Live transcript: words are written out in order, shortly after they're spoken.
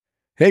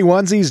Hey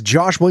onesies,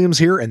 Josh Williams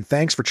here, and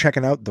thanks for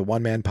checking out the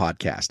One Man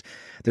Podcast.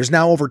 There's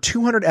now over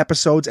 200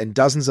 episodes and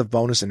dozens of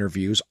bonus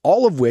interviews,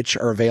 all of which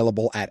are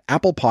available at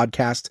Apple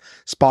Podcasts,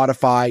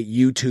 Spotify,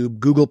 YouTube,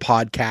 Google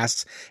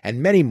Podcasts,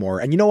 and many more.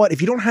 And you know what? If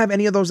you don't have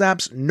any of those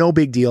apps, no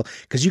big deal,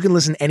 because you can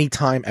listen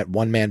anytime at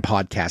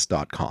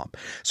onemanpodcast.com.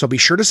 So be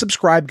sure to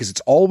subscribe because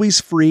it's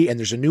always free and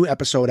there's a new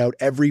episode out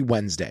every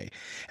Wednesday.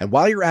 And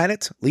while you're at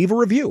it, leave a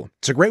review.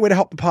 It's a great way to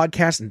help the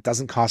podcast and it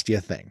doesn't cost you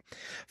a thing.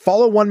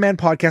 Follow One Man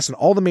Podcast on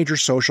all the major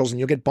socials and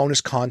you'll get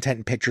bonus content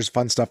and pictures,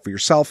 fun stuff for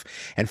yourself.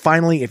 And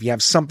finally, if you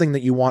have something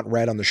that you want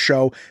read on the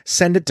show,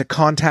 send it to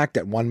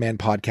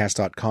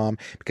contact@onemanpodcast.com,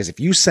 because if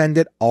you send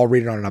it, I'll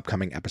read it on an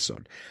upcoming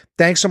episode.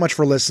 Thanks so much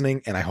for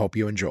listening, and I hope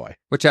you enjoy.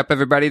 What's up,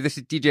 everybody? This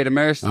is DJ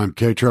Demers. I'm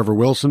K. Trevor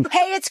Wilson.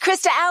 Hey, it's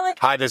Krista Allen.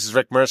 Hi, this is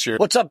Rick Mercier.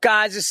 What's up,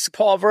 guys? This is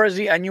Paul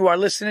Verzi, and you are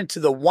listening to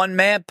the One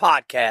Man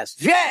Podcast.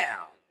 Yeah!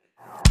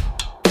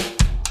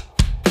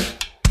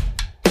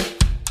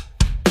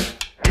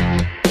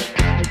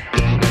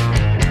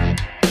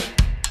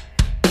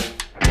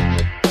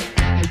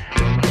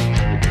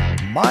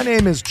 My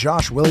name is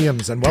Josh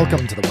Williams, and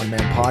welcome to the One Man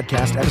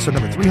Podcast, episode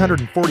number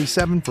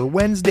 347 for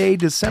Wednesday,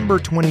 December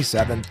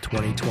 27th,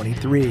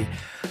 2023.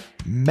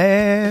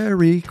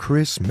 Merry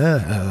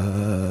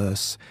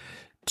Christmas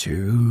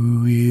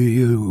to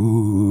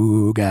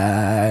you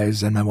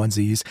guys and my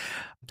onesies.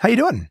 How you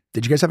doing?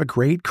 Did you guys have a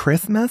great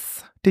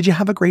Christmas? Did you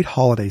have a great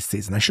holiday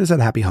season? I should have said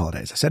happy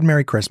holidays. I said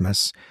Merry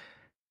Christmas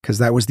because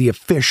that was the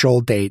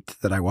official date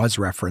that I was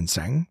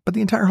referencing, but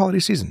the entire holiday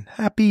season.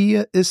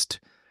 Happiest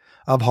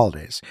of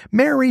holidays.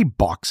 Merry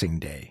Boxing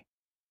Day.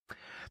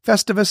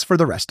 Festivus for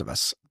the rest of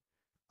us.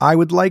 I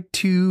would like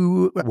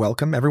to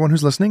welcome everyone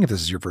who's listening. If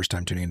this is your first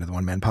time tuning into the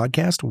One Man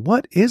Podcast,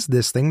 what is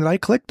this thing that I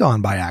clicked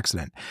on by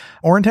accident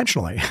or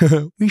intentionally?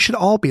 We should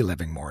all be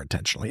living more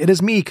intentionally. It is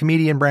me,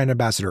 comedian, brand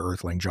ambassador,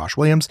 Earthling Josh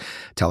Williams,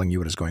 telling you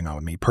what is going on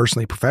with me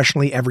personally,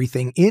 professionally,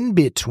 everything in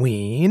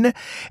between.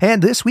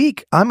 And this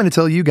week, I'm going to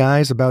tell you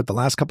guys about the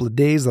last couple of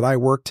days that I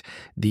worked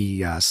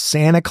the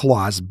Santa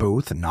Claus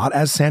booth, not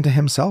as Santa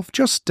himself,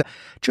 just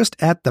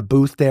at the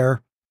booth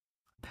there.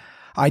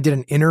 I did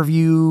an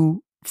interview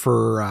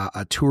for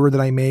a tour that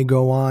I may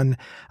go on.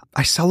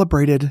 I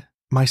celebrated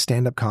my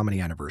stand-up comedy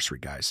anniversary,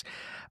 guys.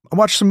 I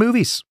watched some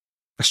movies.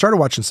 I started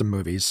watching some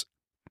movies.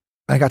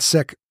 I got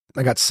sick.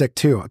 I got sick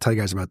too. I'll tell you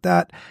guys about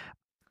that.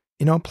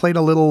 You know, played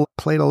a little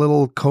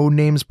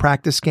Codenames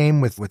practice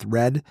game with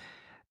Red.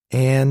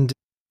 And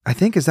I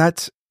think I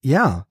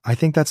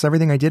think that's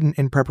everything I did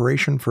in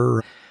preparation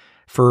for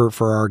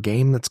our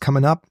game that's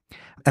coming up.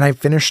 And I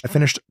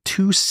finished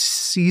 2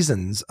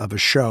 seasons of a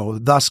show,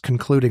 thus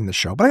concluding the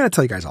show. But I got to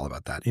tell you guys all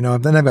about that. You know,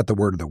 then I've got the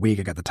word of the week.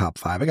 I got the top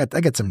 5.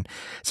 I got some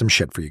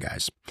shit for you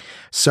guys.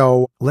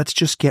 So let's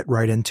just get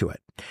right into it.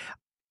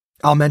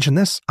 I'll mention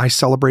this. I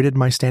celebrated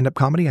my stand-up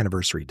comedy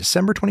anniversary.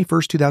 December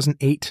 21st,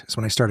 2008 is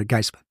when I started,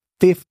 guys.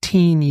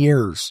 15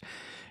 years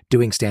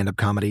doing stand-up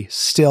comedy.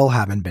 Still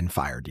haven't been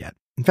fired yet.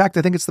 In fact,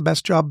 I think it's the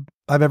best job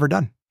I've ever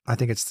done. I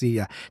think it's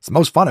the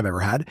most fun I've ever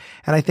had.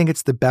 And I think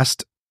it's the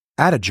best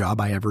at a job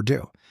I ever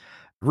do.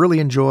 Really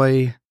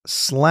enjoy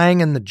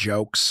slanging the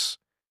jokes,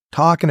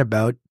 talking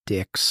about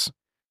dicks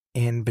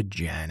and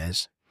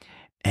vaginas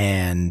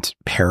and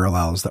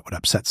parallels that would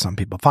upset some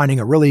people. Finding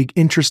a really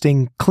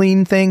interesting,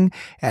 clean thing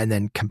and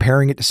then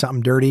comparing it to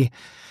something dirty.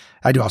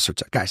 I do all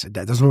sorts of, guys,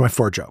 those are my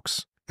 4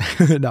 jokes.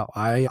 No,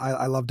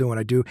 I love doing what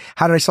I do.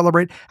 How did I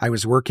celebrate? I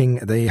was working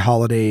the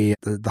holiday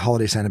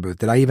Santa booth.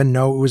 Did I even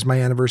know it was my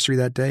anniversary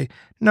that day?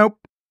 Nope.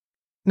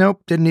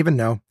 Didn't even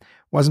know.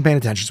 Wasn't paying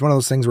attention. It's one of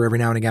those things where every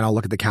now and again I'll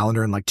look at the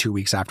calendar and like 2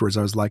 weeks afterwards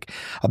I was like,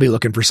 I'll be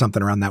looking for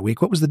something around that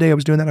week. What was the day I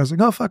was doing that? I was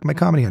like, oh fuck, my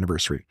comedy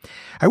anniversary.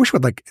 I wish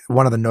would like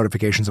one of the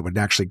notifications that would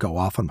actually go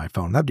off on my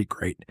phone. That'd be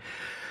great.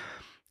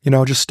 You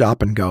know, just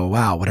stop and go,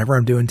 wow, whatever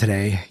I'm doing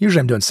today. Usually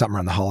I'm doing something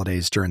around the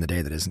holidays during the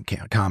day that isn't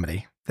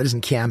comedy. That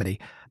isn't comedy.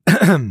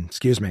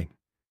 Excuse me.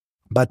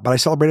 But I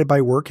celebrated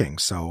by working.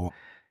 So,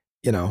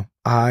 you know,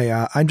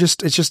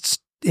 it's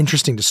just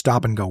interesting to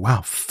stop and go, wow,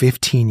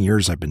 15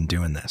 years I've been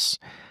doing this.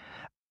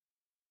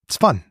 It's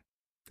fun.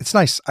 It's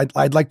nice.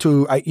 I'd like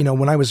to,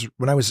 when I was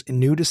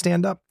new to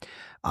stand up,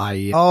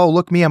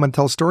 look me, I'm going to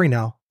tell a story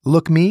now.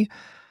 Look me.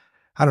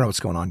 I don't know what's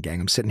going on,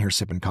 gang. I'm sitting here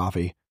sipping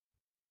coffee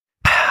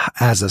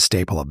as a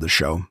staple of the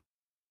show.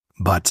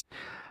 But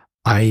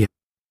I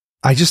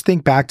just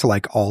think back to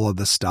like all of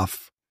the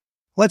stuff.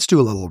 Let's do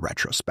a little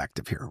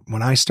retrospective here.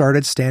 When I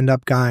started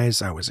stand-up,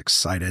 guys, I was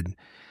excited.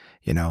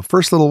 You know,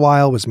 first little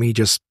while was me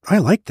just, I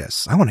like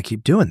this. I want to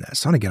keep doing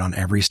this. I want to get on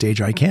every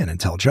stage I can and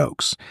tell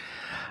jokes.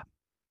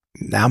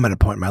 Now I'm at a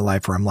point in my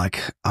life where I'm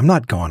like, I'm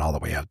not going all the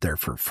way out there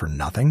for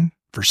nothing.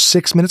 For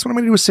 6 minutes, what am I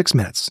going to do with 6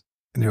 minutes?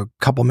 And do a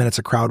couple minutes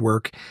of crowd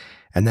work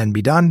and then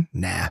be done?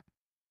 Nah,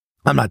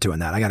 I'm not doing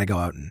that. I got to go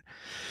out and,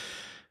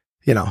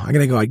 I got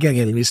to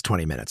get at least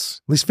 20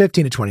 minutes, at least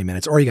 15 to 20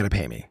 minutes, or you got to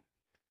pay me.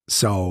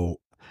 So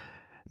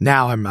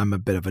now I'm a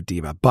bit of a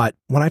diva. But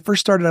when I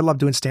first started, I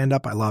loved doing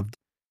stand-up. I loved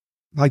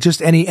like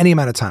just any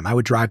amount of time. I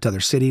would drive to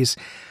other cities.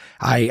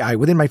 I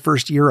within my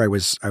first year, I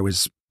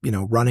was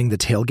running the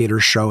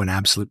Tailgaters show and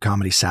Absolute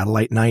Comedy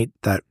Satellite Night,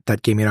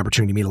 that gave me an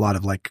opportunity to meet a lot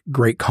of like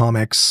great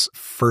comics,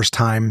 first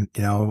time,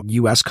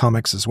 US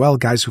comics as well,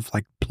 guys who've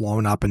like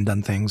blown up and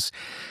done things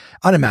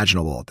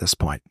unimaginable at this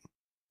point.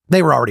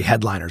 They were already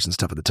headliners and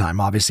stuff at the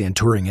time, obviously, and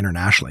touring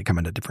internationally,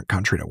 coming to a different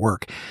country to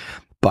work.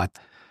 But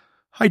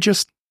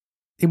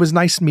it was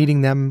nice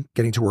meeting them,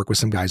 getting to work with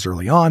some guys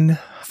early on,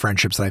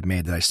 friendships that I've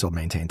made that I still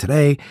maintain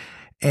today.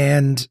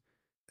 And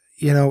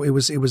it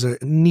was a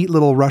neat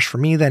little rush for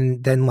me.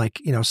 Then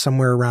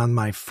somewhere around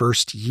my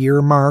first year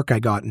mark, I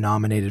got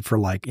nominated for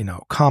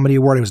Comedy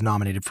Award. I was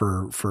nominated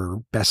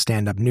for Best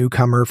Stand-Up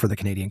Newcomer for the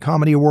Canadian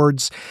Comedy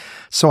Awards.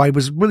 So I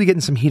was really getting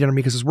some heat under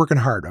me because I was working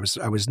hard.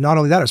 I was not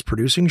only that, I was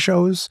producing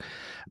shows,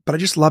 but I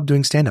just loved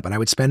doing stand-up. And I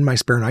would spend my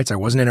spare nights. I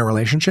wasn't in a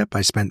relationship.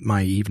 I spent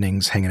my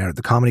evenings hanging out at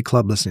the comedy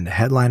club, listening to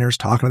headliners,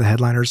 talking to the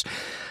headliners,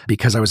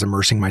 because I was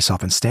immersing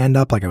myself in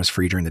stand-up. Like I was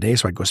free during the day,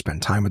 so I'd go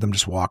spend time with them,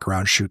 just walk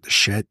around, shoot the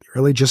shit,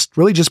 really just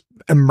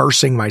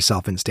immersing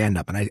myself in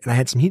stand-up. And I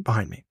had some heat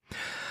behind me.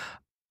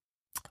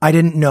 I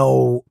didn't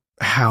know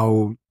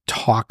how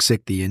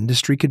toxic the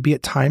industry could be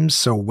at times.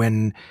 So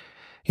when,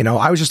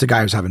 I was just a guy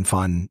who was having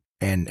fun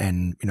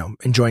and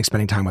enjoying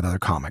spending time with other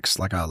comics,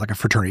 like a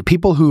fraternity,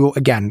 people who,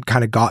 again,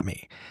 kind of got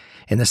me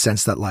in the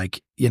sense that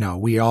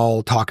we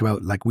all talk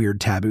about like weird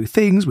taboo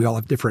things. We all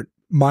have different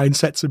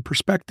mindsets and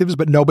perspectives,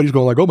 but nobody's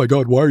going like, oh my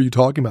God, why are you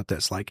talking about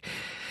this? Like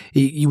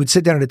you would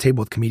sit down at a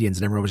table with comedians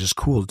and everyone was just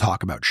cool to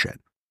talk about shit.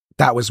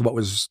 That was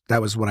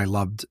what I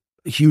loved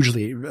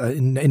hugely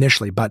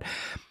initially, but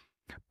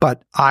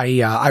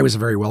I was a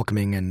very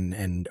welcoming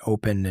and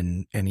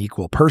open and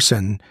equal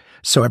person.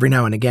 So every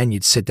now and again,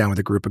 you'd sit down with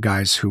a group of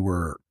guys who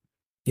were,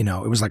 it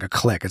was like a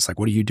clique. It's like,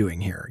 what are you doing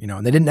here?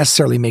 And they didn't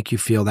necessarily make you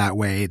feel that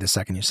way the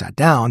second you sat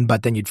down,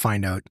 but then you'd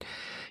find out,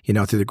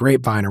 through the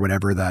grapevine or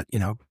whatever that,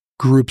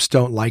 groups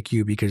don't like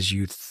you because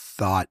you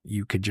thought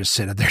you could just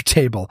sit at their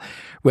table,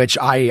 which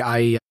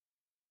I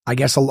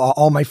guess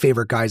all my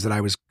favorite guys that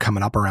I was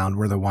coming up around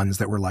were the ones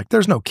that were like,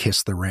 there's no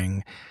kiss the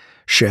ring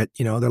shit.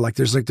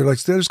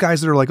 There's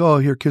guys that are like, oh,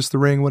 here, kiss the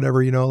ring,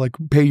 whatever, like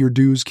pay your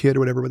dues, kid, or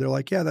whatever. But they're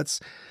like, yeah, that's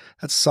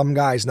some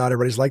guys. Not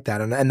everybody's like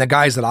that. And the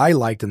guys that I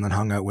liked and then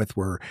hung out with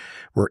were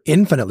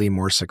infinitely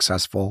more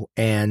successful,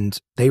 and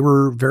they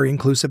were very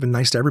inclusive and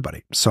nice to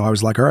everybody. So I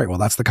was like, all right, well,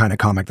 that's the kind of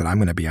comic that I'm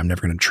going to be. I'm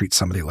never going to treat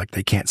somebody like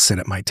they can't sit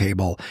at my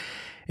table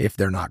if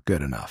they're not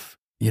good enough.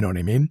 You know what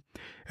I mean?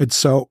 And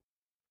so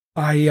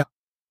I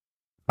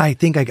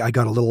think I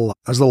was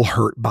a little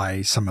hurt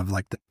by some of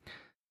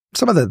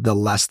the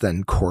less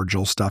than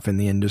cordial stuff in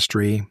the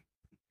industry,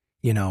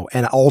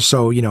 and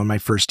also, in my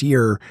first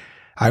year,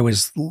 I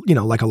was,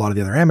 like a lot of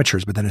the other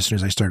amateurs, but then as soon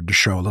as I started to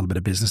show a little bit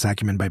of business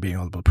acumen by being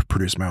able to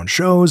produce my own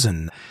shows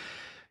and,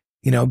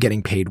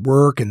 getting paid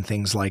work and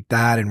things like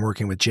that and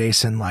working with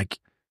Jason, like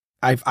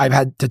I've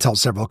had to tell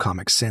several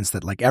comics since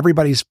that like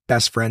everybody's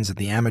best friends at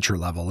the amateur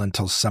level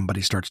until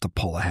somebody starts to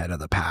pull ahead of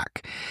the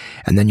pack.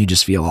 And then you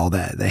just feel all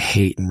the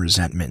hate and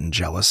resentment and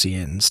jealousy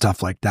and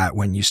stuff like that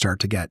when you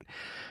start to get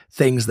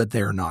things that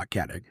they're not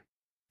getting.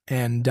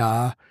 And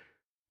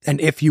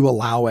if you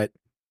allow it,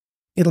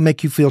 it'll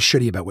make you feel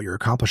shitty about what you're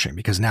accomplishing,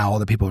 because now all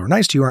the people who are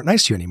nice to you aren't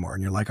nice to you anymore.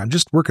 And you're like, I'm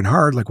just working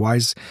hard. Like, why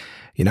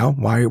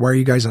are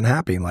you guys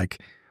unhappy?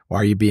 Like, why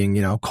are you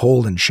being,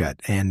 cold and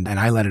shit? And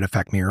I let it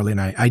affect me early.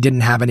 And I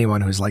didn't have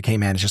anyone who's like, hey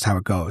man, it's just how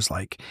it goes.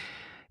 Like,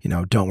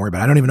 don't worry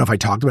about it. I don't even know if I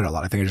talked about it a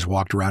lot. I think I just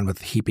walked around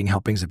with heaping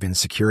helpings of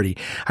insecurity.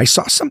 I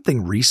saw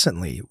something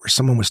recently where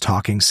someone was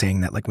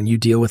saying that like when you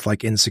deal with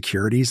like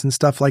insecurities and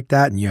stuff like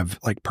that, and you have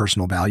like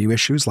personal value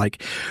issues,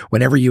 like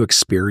whenever you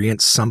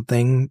experience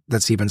something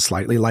that's even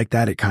slightly like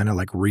that, it kind of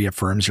like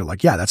reaffirms you're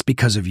like, yeah, that's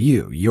because of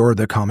you. You're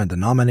the common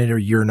denominator.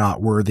 You're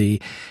not worthy.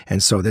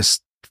 And so this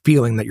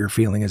feeling that you're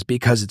feeling is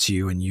because it's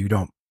you, and you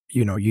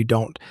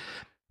don't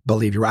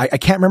believe you're right. I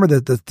can't remember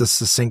the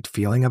succinct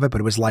feeling of it,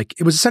 but it was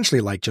essentially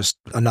like just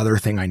another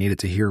thing I needed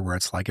to hear, where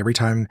it's like every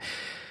time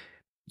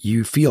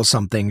you feel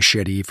something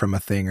shitty from a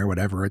thing or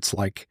whatever, it's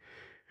like,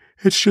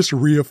 it's just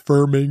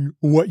reaffirming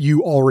what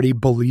you already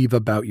believe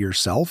about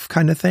yourself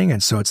kind of thing.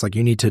 And so it's like,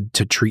 you need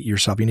to treat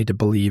yourself, you need to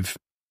believe,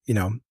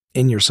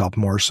 in yourself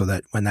more, so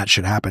that when that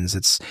shit happens,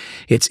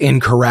 it's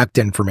incorrect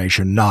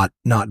information, not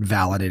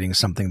validating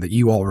something that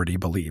you already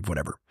believe,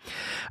 whatever.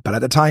 But at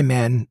the time,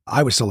 man,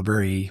 I was still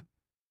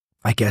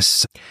I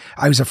guess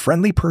I was a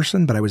friendly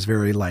person, but I was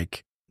very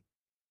like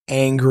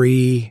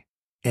angry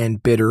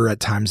and bitter at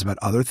times about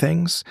other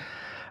things.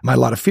 I had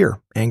a lot of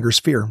fear. Anger's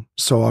fear.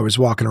 So I was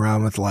walking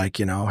around with like,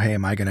 hey,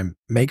 am I going to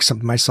make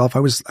something myself? I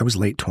was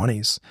late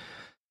 20s.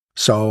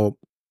 So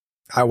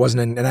I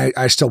wasn't in, and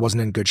I still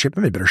wasn't in good shape.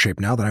 I'm in better shape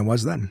now than I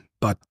was then.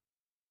 But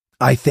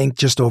I think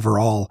just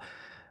overall,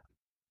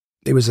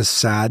 it was a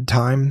sad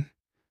time.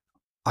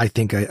 I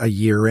think a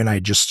year in, I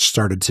just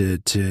started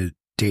to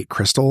date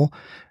Crystal.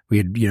 We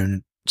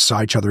had,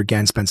 saw each other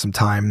again, spent some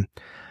time.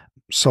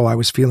 So I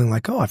was feeling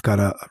like, oh, I've got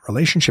a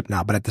relationship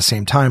now. But at the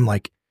same time,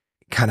 like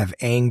kind of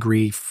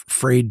angry,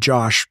 afraid,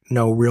 Josh,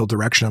 no real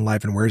direction in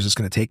life. And where is this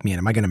going to take me? And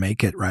am I going to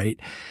make it? Right.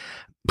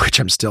 Which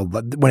I'm still,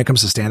 when it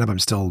comes to stand up, I'm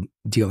still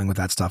dealing with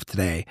that stuff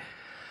today.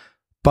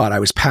 but I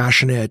was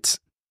passionate.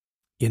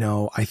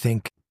 I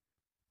think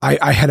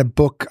I had a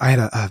book.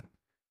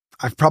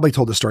 I've probably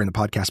told this story in the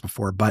podcast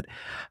before, but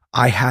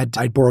I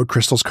borrowed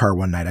Crystal's car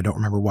one night. I don't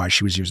remember why.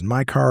 She was using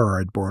my car, or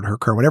I'd borrowed her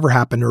car, whatever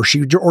happened, or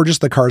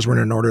just the cars weren't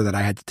in order that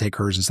I had to take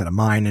hers instead of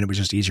mine. And it was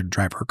just easier to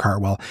drive her car.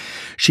 Well,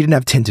 she didn't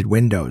have tinted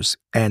windows.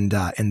 And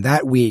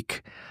that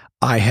week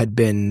I had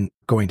been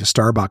going to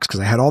Starbucks because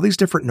I had all these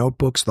different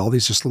notebooks with all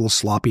these just little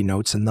sloppy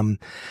notes in them.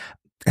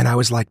 And I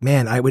was like,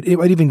 man, I'd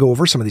even go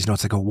over some of these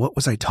notes. I go, what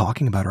was I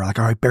talking about? Or like,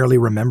 I barely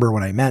remember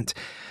what I meant.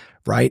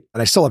 Right.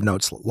 And I still have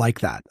notes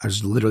like that. I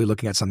was literally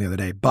looking at some the other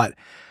day. But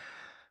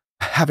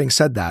having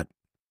said that,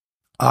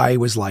 I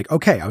was like,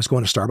 okay, I was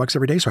going to Starbucks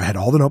every day. So I had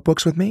all the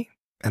notebooks with me,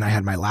 and I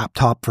had my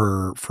laptop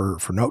for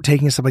note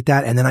taking and stuff like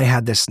that. And then I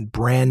had this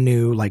brand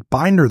new like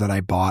binder that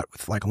I bought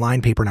with like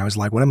line paper. And I was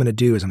like, what I'm going to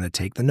do is I'm going to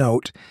take the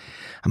note,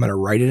 I'm going to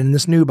write it in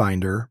this new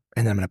binder,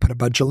 and then I'm going to put a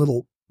bunch of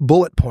little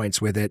bullet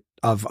points with it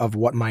of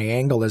what my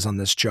angle is on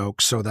this joke,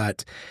 so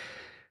that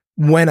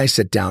when I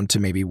sit down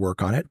to maybe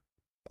work on it,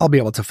 I'll be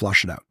able to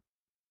flush it out.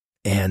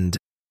 And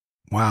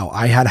wow,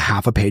 I had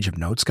half a page of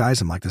notes,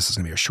 guys. I'm like, this is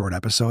going to be a short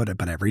episode.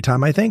 But every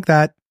time I think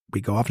that,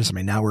 we go off to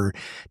something. Now we're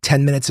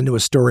 10 minutes into a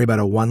story about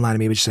a one line of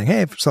me just saying,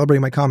 hey,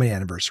 celebrating my comedy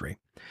anniversary.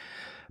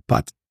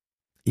 But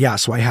yeah,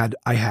 so I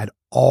had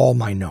all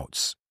my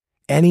notes.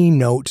 Any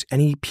note,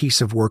 any piece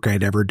of work I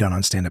had ever done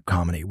on stand-up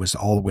comedy was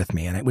all with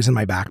me, and it was in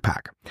my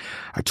backpack.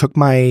 I took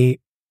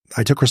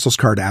Crystal's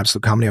car to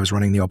Absolute Comedy. I was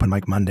running the open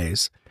mic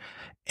Mondays,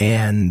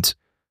 and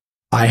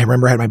I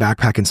remember I had my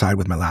backpack inside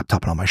with my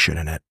laptop and all my shit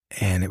in it.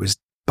 And it was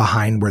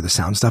behind where the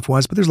sound stuff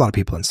was, but there's a lot of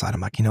people inside.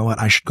 I'm like, you know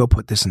what? I should go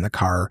put this in the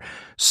car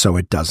so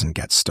it doesn't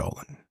get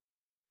stolen.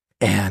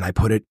 And I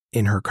put it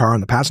in her car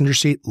on the passenger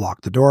seat,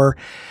 locked the door.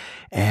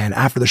 And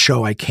after the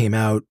show, I came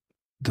out,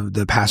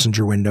 the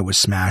passenger window was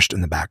smashed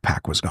and the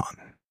backpack was gone.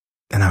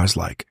 And I was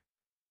like,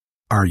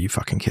 are you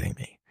fucking kidding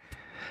me?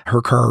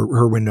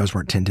 Her windows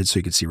weren't tinted, so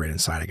you could see right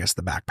inside. I guess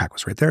the backpack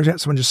was right there.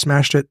 Someone just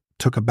smashed it,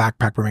 took a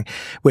backpack from me,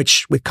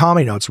 which with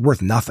comedy notes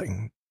worth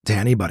nothing to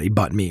anybody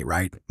but me,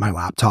 right? My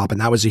laptop. And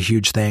that was a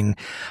huge thing.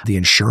 The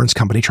insurance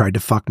company tried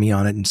to fuck me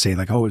on it and say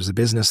like, oh, it was a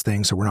business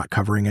thing, so we're not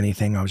covering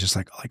anything. I was just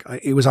like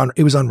it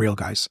was unreal,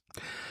 guys.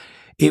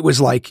 It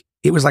was like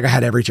I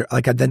had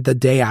the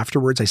day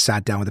afterwards, I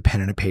sat down with a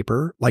pen and a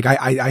paper. Like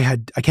I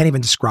can't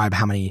even describe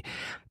how many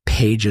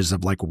pages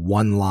of like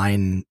one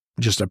line,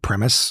 just a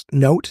premise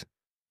note.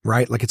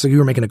 Right? Like it's like you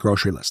were making a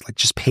grocery list, like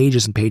just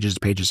pages and pages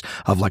and pages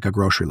of like a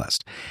grocery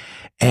list.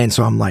 And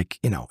so I'm like,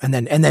 and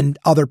then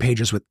other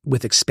pages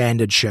with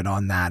expanded shit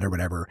on that or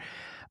whatever,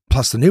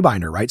 plus the new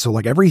binder, right? So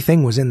like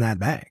everything was in that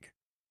bag.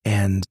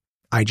 And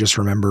I just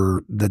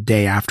remember the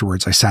day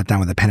afterwards, I sat down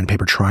with a pen and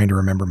paper trying to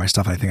remember my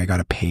stuff. I think I got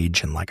a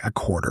page and like a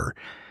quarter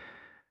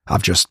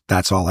of just,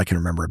 that's all I can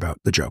remember about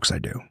the jokes I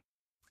do.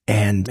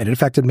 And it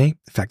affected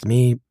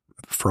me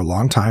for a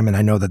long time. And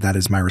I know that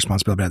is my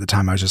responsibility. But at the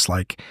time I was just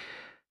like,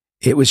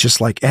 it was just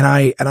like, and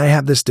I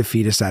have this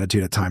defeatist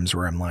attitude at times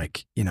where I'm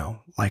like,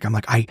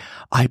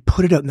 I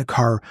put it out in the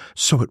car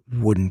so it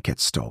wouldn't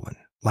get stolen.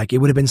 Like it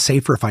would have been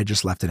safer if I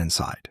just left it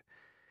inside.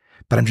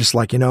 But I'm just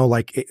like,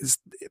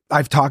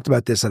 I've talked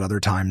about this at other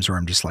times where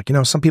I'm just like,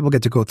 some people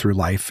get to go through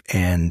life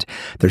and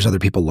there's other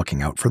people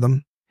looking out for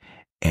them.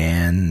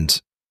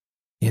 And,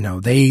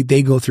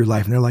 they go through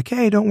life and they're like,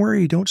 hey, don't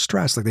worry, don't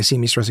stress. Like they see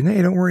me stressing.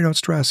 Hey, don't worry, don't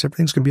stress.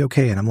 Everything's going to be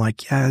okay. And I'm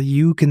like, yeah,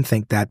 you can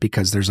think that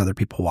because there's other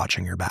people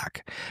watching your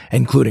back,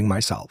 including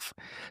myself.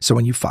 So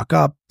when you fuck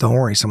up, don't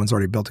worry, someone's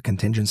already built a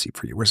contingency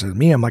for you. Whereas with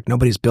me, I'm like,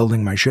 nobody's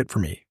building my shit for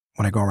me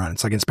when I go around.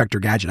 It's like Inspector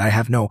Gadget. I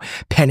have no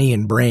penny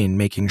in brain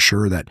making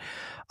sure that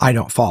I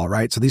don't fall,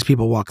 right? So these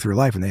people walk through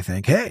life and they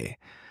think, hey,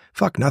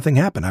 fuck, nothing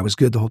happened. I was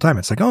good the whole time.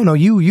 It's like, oh no,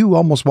 you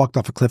almost walked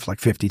off a cliff like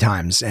 50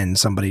 times and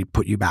somebody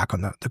put you back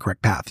on the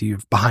correct path. You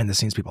behind the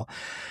scenes people.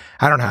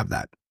 I don't have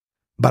that.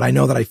 But I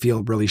know that I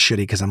feel really shitty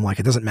because I'm like,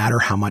 it doesn't matter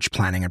how much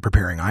planning and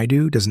preparing I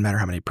do. It doesn't matter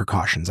how many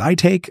precautions I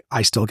take.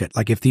 I still get,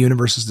 like, if the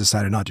universe has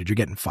decided, no, dude, you're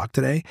getting fucked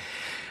today.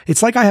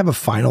 It's like I have a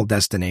Final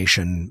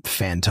Destination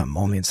phantom,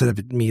 only instead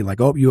of me like,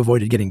 oh, you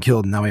avoided getting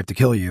killed and now I have to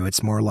kill you.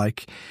 It's more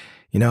like,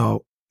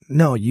 no,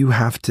 you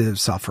have to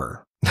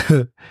suffer.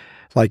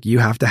 Like you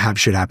have to have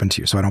shit happen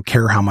to you. So I don't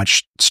care how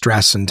much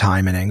stress and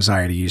time and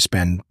anxiety you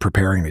spend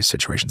preparing these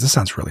situations. This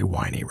sounds really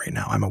whiny right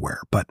now, I'm aware,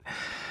 but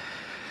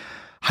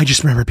I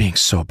just remember being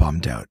so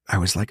bummed out. I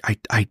was like,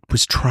 I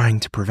was trying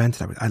to prevent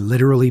it. I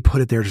literally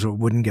put it there so it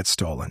wouldn't get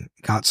stolen.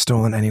 Got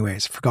stolen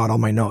anyways. Forgot all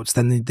my notes.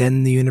 Then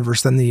the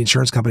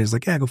insurance company is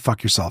like, yeah, go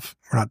fuck yourself.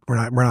 We're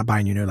not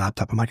buying you a new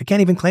laptop. I'm like, I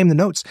can't even claim the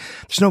notes.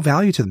 There's no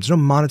value to them. There's no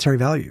monetary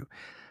value.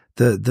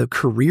 The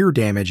career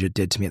damage it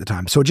did to me at the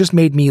time. So it just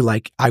made me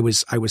like, I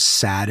was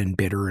sad and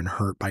bitter and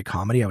hurt by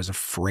comedy. I was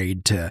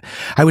afraid to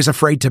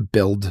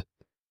build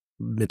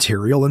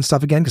material and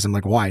stuff again. Cause I'm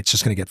like, why? It's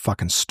just going to get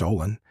fucking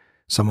stolen.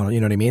 Someone, you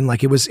know what I mean?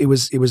 Like it was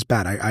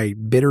bad. I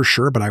bitter,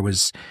 sure, but I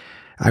was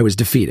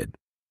defeated.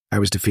 I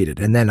was defeated.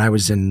 And then I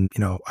was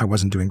I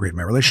wasn't doing great in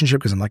my relationship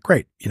because I'm like,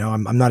 great,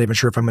 I'm not even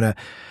sure I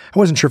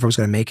wasn't sure if I was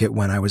going to make it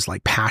when I was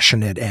like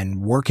passionate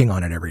and working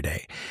on it every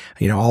day.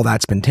 All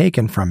that's been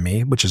taken from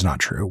me, which is not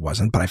true. It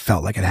wasn't, but I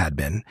felt like it had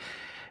been.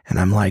 And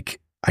I'm like,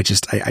 I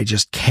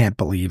just can't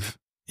believe,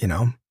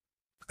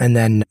 and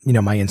then,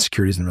 my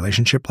insecurities in the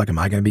relationship, like, am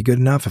I going to be good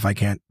enough if I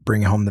can't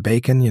bring home the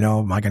bacon?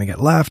 Am I going to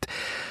get left?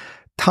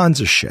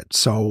 Tons of shit.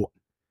 So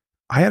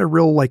I had a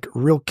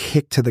real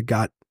kick to the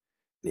gut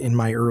in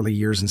my early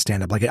years in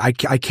stand-up. Like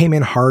I came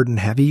in hard and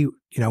heavy,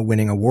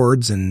 winning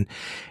awards and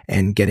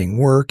getting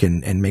work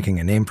and making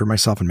a name for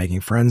myself and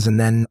making friends. And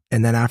then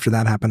after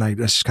that happened, I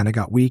just kind of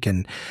got weak.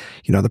 And,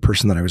 the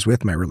person that I was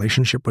with, my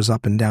relationship was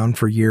up and down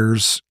for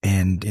years.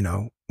 And,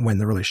 when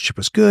the relationship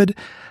was good,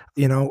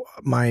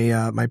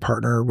 my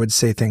partner would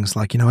say things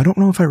like, I don't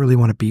know if I really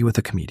want to be with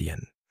a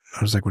comedian.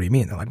 I was like, what do you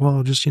mean? They're like,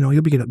 well, just,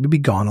 you'll be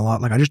gone a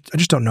lot. Like, I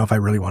just don't know if I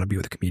really want to be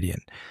with a comedian.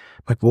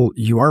 I'm like, well,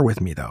 you are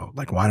with me though.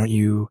 Like, why don't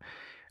you,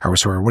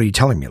 what are you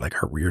telling me? Like,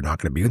 you're not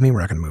going to be with me.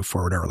 We're not going to move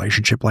forward in our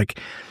relationship. Like,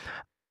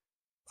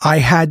 I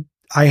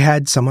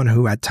had someone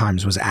who at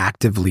times was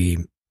actively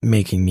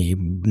making me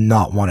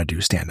not want to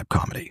do stand-up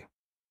comedy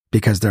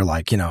because they're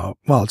like,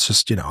 well, it's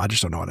just, I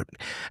just don't know what it,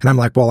 and I'm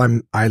like,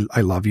 well,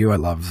 I love you. I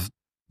love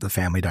the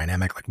family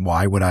dynamic. Like,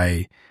 why would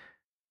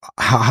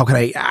how could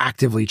I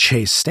actively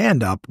chase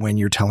stand-up when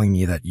you're telling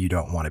me that you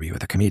don't want to be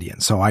with a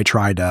comedian? So I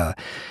tried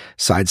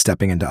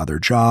sidestepping into other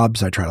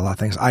jobs. I tried a lot of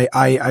things.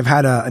 I've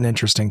had an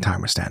interesting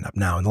time with stand-up.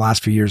 Now, in the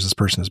last few years, this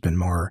person has been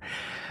more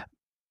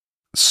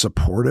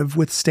supportive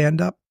with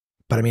stand-up.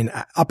 But I mean,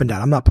 up and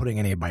down, I'm not putting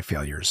any of my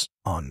failures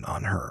on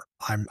her.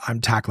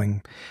 I'm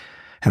tackling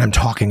and I'm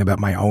talking about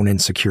my own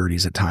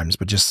insecurities at times,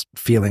 but just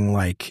feeling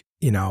like,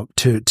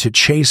 to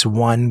chase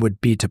one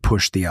would be to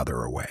push the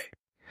other away.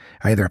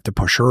 I either have to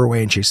push her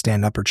away and chase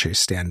stand-up or chase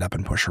stand-up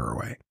and push her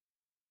away.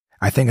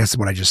 I think that's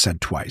what I just said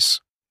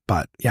twice.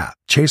 But yeah,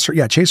 chase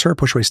her,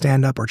 push away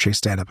stand-up, or chase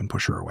stand-up and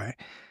push her away.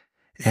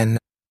 And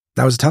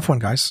that was a tough one,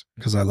 guys,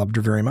 because I loved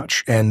her very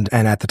much. And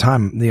at the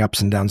time, the ups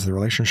and downs of the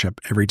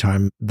relationship, every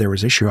time there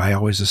was issue, I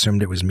always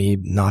assumed it was me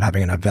not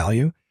having enough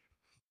value.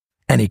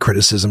 Any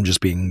criticism just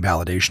being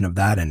validation of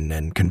that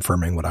and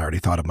confirming what I already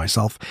thought of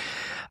myself.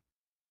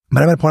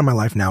 But I'm at a point in my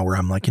life now where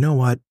I'm like, you know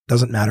what?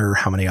 Doesn't matter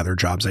how many other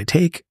jobs I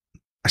take.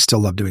 I still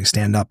love doing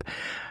stand-up.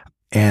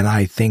 And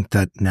I think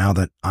that now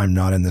that I'm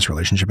not in this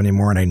relationship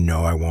anymore and I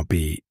know I won't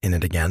be in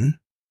it again,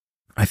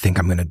 I think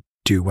I'm going to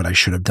do what I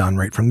should have done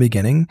right from the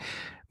beginning,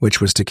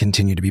 which was to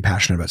continue to be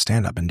passionate about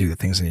stand-up and do the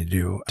things I need to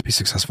do to be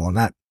successful in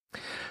that.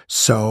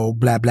 So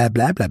blah, blah,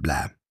 blah, blah,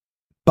 blah.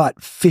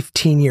 But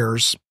 15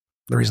 years,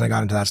 the reason I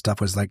got into that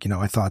stuff was like,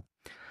 I thought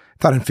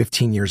in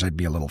 15 years I'd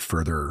be a little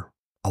further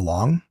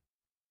along.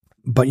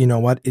 But you know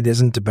what? It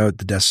isn't about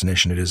the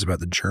destination. It is about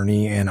the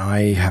journey. And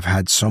I have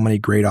had so many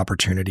great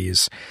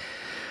opportunities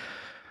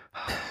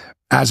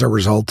as a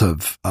result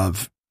of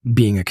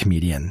being a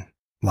comedian.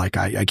 Like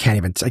I can't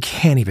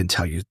even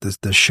tell you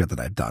the shit that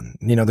I've done.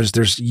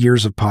 There's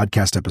years of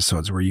podcast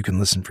episodes where you can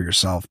listen for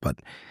yourself, but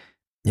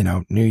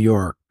New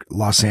York,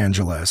 Los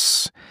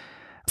Angeles,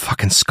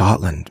 fucking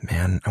Scotland,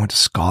 man. I went to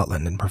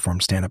Scotland and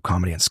performed stand-up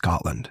comedy in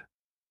Scotland.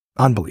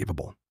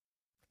 Unbelievable.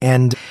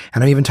 And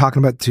I'm even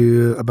talking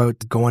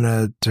about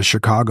going to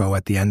Chicago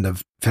at the end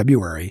of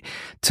February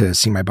to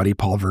see my buddy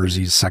Paul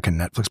Verzi's second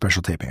Netflix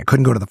special taping. I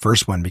couldn't go to the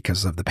first one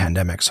because of the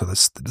pandemic, so the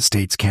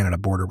States-Canada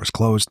border was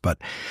closed. But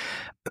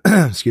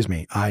excuse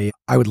me, I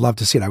would love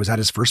to see it. I was at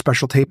his first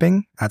special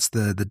taping. That's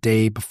the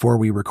day before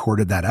we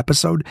recorded that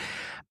episode.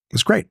 It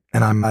was great,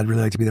 and I'd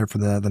really like to be there for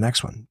the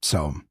next one.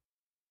 So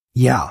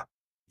yeah.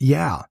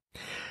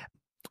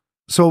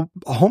 So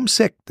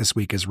homesick this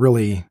week is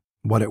really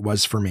what it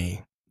was for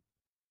me.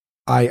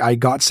 I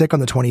got sick on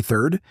the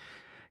 23rd,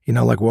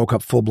 woke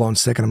up full blown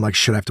sick and I'm like,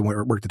 shit, I have to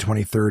work the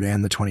 23rd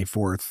and the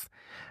 24th.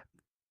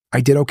 I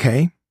did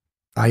okay.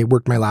 I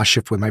worked my last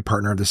shift with my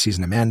partner of the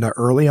season, Amanda,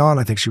 early on.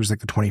 I think she was like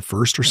the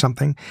 21st or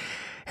something.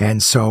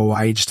 And so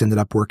I just ended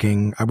up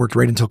working. I worked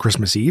right until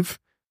Christmas Eve,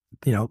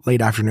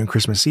 late afternoon,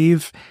 Christmas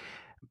Eve,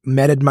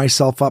 medded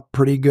myself up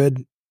pretty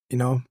good,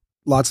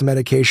 lots of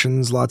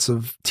medications, lots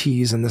of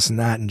teas and this and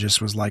that. And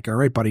just was like, all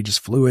right, buddy, just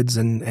fluids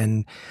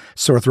and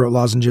sore throat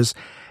lozenges.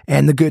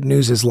 And the good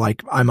news is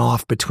like, I'm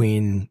off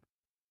between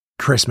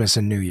Christmas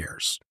and New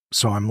Year's.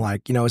 So I'm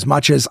like, as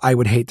much as I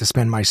would hate to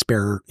spend my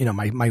spare,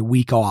 my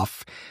week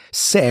off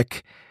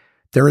sick,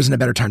 there isn't a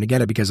better time to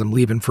get it because I'm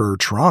leaving for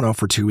Toronto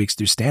for 2 weeks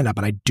to do stand-up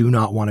and I do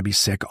not want to be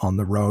sick on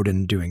the road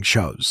and doing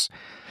shows.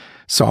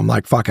 So I'm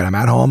like, fuck it, I'm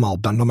at home. I'll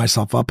bundle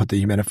myself up, put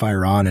the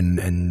humidifier on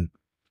and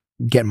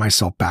get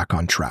myself back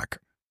on track.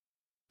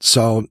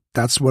 So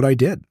that's what I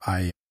did.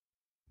 I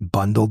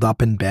bundled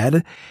up in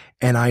bed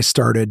and I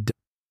started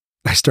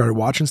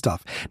watching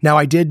stuff. Now,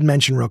 I did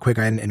mention real quick,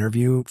 I had an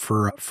interview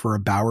for a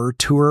Bauer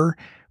tour,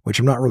 which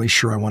I'm not really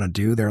sure I want to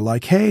do. They're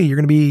like, hey, you're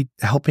going to be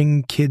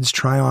helping kids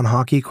try on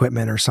hockey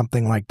equipment or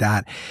something like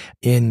that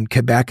in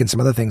Quebec and some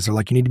other things. They're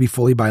like, you need to be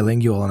fully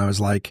bilingual. And I was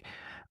like,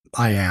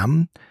 I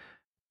am.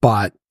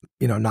 but,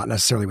 not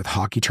necessarily with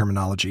hockey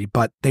terminology,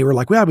 but they were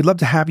like, well, we'd love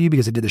to have you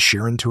because I did the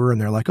Sharon tour. And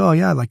they're like, oh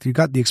yeah, like you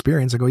got the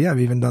experience. I go, yeah, I've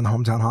even done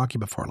hometown hockey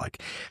before.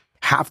 Like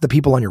half the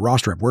people on your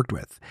roster I've worked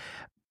with.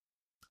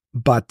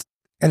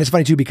 And it's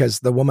funny too, because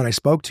the woman I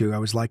spoke to, I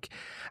was like,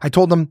 I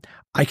told them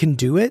I can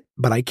do it,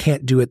 but I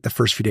can't do it the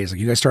first few days.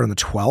 Like you guys start on the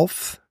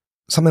 12th,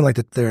 something like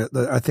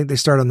that. I think they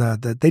start on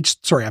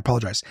I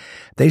apologize.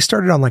 They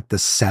started on like the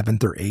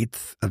 7th or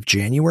 8th of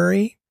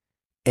January.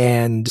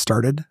 Am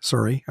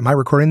I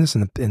recording this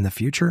in the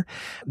future?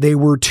 They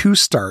were to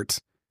start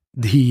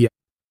the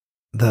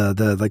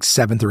like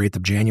 7th or 8th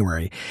of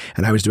January,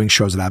 and I was doing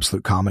shows at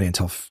Absolute Comedy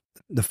until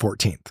the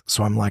 14th.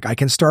 So I'm like, I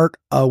can start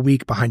a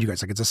week behind you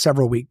guys. Like it's a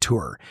several week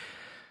tour.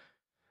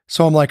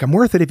 So I'm like, I'm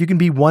worth it. If you can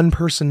be one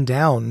person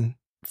down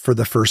for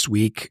the first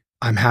week,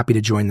 I'm happy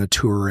to join the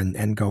tour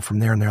and go from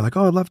there. And they're like,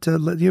 oh, I'd love to,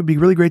 it'd be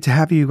really great to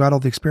have you. You got all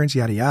the experience,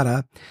 yada,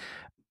 yada.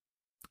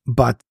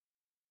 But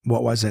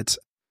what was it?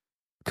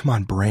 Come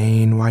on,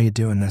 brain. Why are you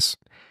doing this?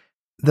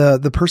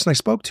 The person I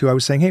spoke to, I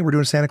was saying, hey, we're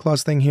doing a Santa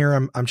Claus thing here.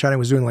 I'm chatting,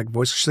 was doing like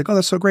voice. She's like, oh,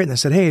 that's so great. And I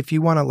said, hey, if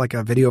you want like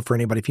a video for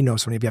anybody, if you know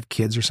somebody, if you have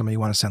kids or somebody you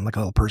want to send like a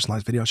little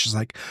personalized video, she's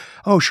like,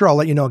 oh, sure. I'll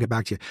let you know. I'll get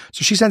back to you.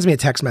 So she sends me a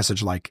text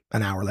message like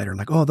an hour later.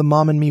 Like, oh, the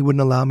mom and me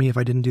wouldn't allow me if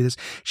I didn't do this.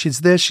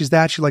 She's this, she's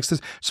that. She likes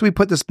this. So we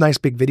put this nice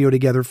big video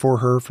together for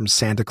her from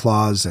Santa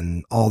Claus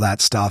and all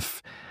that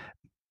stuff.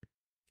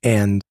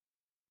 And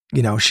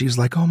she's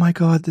like, oh my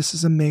God, this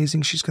is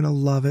amazing. She's going to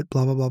love it,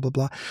 blah, blah, blah, blah,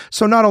 blah.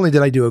 So not only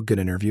did I do a good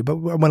interview, but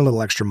I went a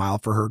little extra mile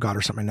for her, got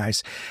her something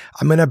nice.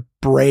 I'm going to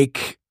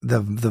break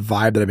the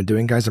vibe that I've been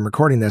doing, guys. I'm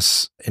recording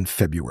this in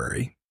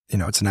February.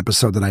 It's an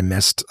episode that I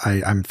missed.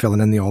 I'm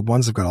filling in the old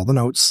ones. I've got all the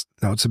notes.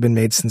 Notes have been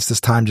made since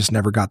this time, just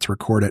never got to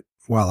record it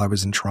while I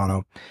was in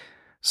Toronto.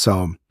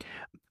 So,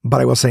 but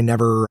I will say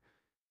never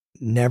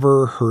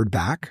heard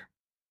back.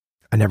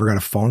 I never got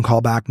a phone call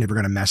back, never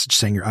got a message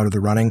saying you're out of the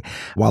running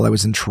while I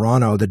was in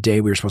Toronto the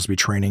day we were supposed to be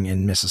training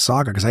in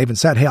Mississauga. Because I even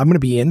said, hey, I'm going to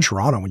be in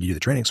Toronto when you do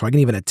the training, so I can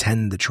even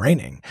attend the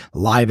training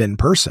live in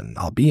person.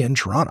 I'll be in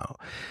Toronto.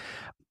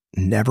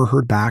 Never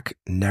heard back,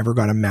 never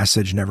got a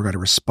message, never got a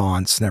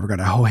response, never got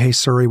oh, hey,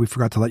 sorry, we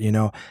forgot to let you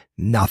know.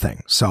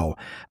 Nothing. So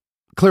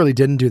clearly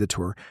didn't do the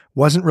tour.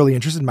 Wasn't really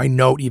interested. My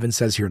note even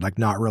says here, like,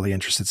 not really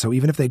interested. So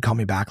even if they'd call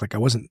me back, like I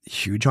wasn't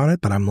huge on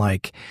it, but I'm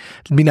like,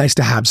 it'd be nice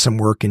to have some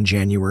work in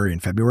January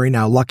and February.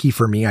 Now, lucky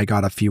for me, I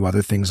got a few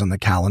other things on the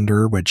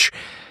calendar, which,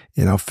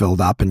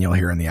 filled up and you'll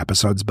hear in the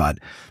episodes, but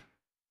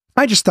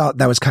I just thought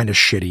that was kind of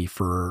shitty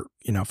for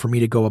me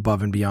to go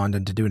above and beyond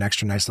and to do an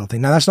extra nice little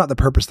thing. Now, that's not the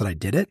purpose that I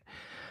did it,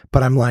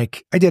 but I'm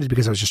like, I did it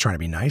because I was just trying to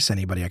be nice.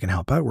 Anybody I can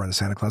help out. We're on the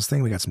Santa Claus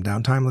thing. We got some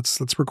downtime.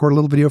 Let's record a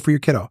little video for your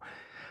kiddo.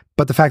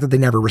 But the fact that they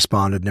never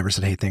responded, never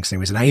said, hey, thanks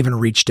anyways. And I even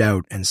reached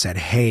out and said,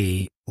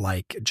 hey,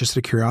 like, just out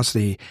of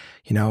curiosity,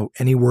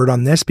 any word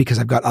on this? Because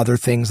I've got other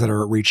things that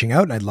are reaching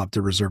out and I'd love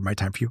to reserve my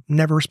time for you.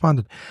 Never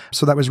responded.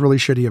 So that was really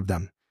shitty of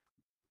them.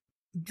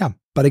 Yeah.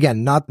 But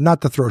again, not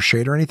to throw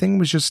shade or anything. It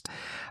was just,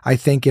 I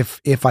think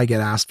if I get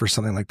asked for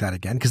something like that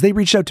again, because they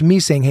reached out to me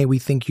saying, hey, we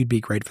think you'd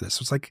be great for this.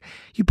 So it's like,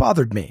 you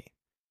bothered me.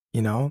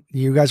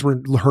 You guys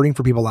were hurting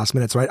for people last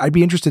minute. So I'd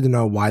be interested to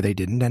know why they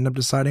didn't end up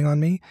deciding on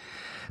me.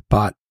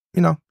 But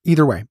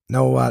either way,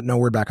 no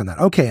word back on that.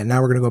 Okay. And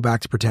now we're going to go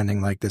back to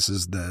pretending like this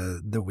is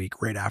the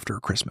week right after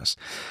Christmas.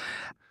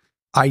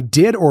 I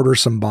did order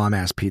some bomb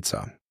ass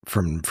pizza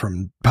from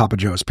Papa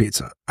Joe's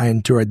Pizza. I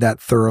enjoyed that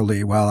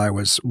thoroughly while I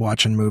was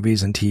watching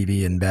movies and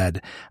TV in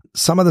bed.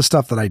 Some of the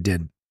stuff that I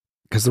did,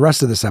 because the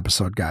rest of this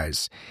episode,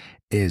 guys,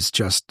 is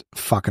just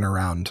fucking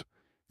around.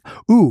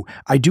 Ooh,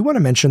 I do want to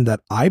mention that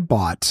I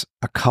bought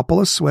a couple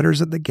of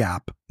sweaters at the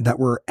Gap that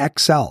were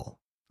XL. All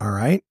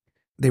right.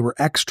 They were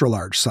extra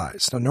large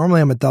size. Now,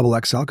 normally I'm a double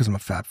XL because I'm a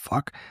fat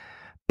fuck,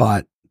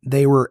 but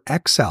they were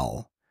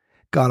XL.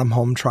 Got them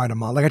home, tried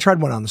them on. Like I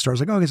tried one on the store. I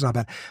was like, oh, it's not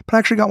bad. But I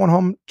actually got one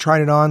home,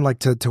 tried it on like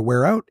to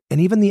wear out. And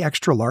even the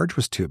extra large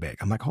was too big.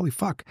 I'm like, holy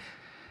fuck.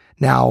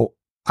 Now,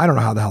 I don't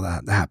know how the hell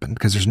that happened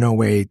because there's no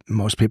way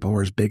most people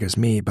were as big as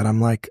me. But I'm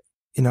like,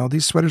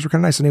 these sweaters were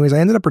kind of nice. Anyways, I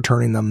ended up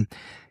returning them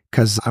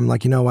because I'm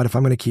like, you know what? If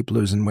I'm going to keep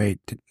losing weight,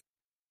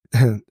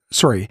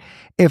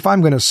 if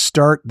I'm going to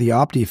start the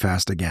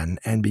OptiFast again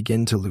and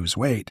begin to lose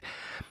weight,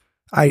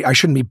 I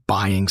shouldn't be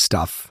buying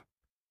stuff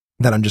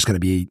that I'm just going to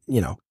be,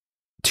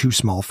 too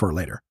small for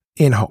later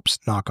in hopes,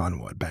 knock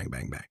on wood, bang,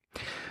 bang, bang.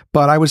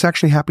 But I was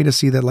actually happy to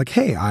see that like,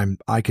 hey,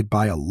 I could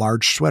buy a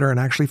large sweater and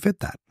actually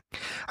fit that.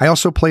 I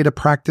also played a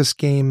practice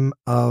game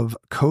of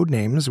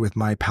Codenames with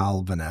my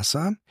pal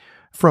Vanessa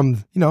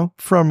from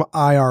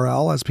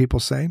IRL, as people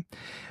say.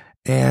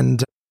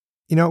 And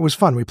it was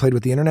fun. We played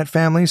with the internet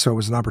family, so it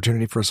was an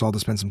opportunity for us all to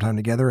spend some time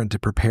together and to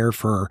prepare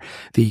for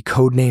the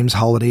Codenames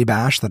Holiday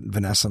Bash that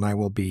Vanessa and I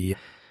will be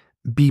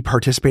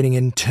participating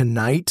in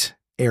tonight,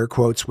 air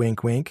quotes,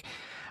 wink, wink.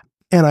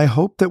 And I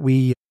hope that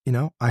we,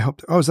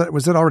 was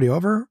that already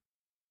over?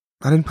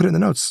 I didn't put it in the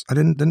notes. I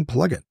didn't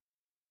plug it.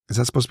 Is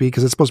that supposed to be,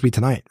 because it's supposed to be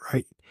tonight,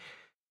 right?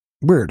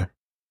 Weird.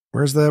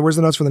 Where's the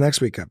notes for the next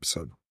week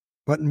episode?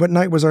 What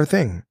night was our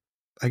thing?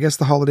 I guess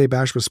the Holiday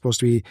Bash was supposed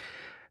to be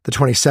the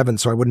 27th,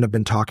 so I wouldn't have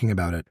been talking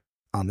about it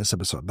on this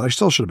episode, but I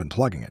still should have been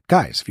plugging it.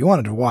 Guys, if you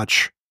wanted to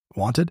watch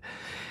Wanted,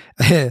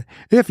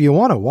 if you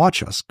want to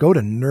watch us, go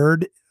to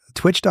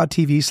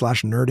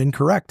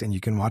twitch.tv/nerdincorrect, and you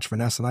can watch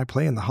Vanessa and I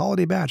play in the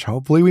holiday batch.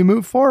 Hopefully we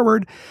move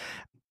forward.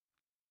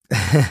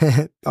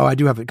 Oh, I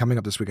do have it coming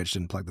up this week. I just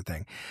didn't plug the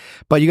thing.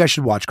 But you guys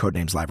should watch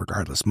Codenames live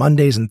regardless.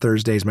 Mondays and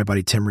Thursdays, my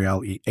buddy Tim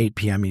Riel, 8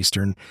 p.m.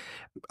 Eastern.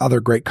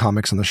 Other great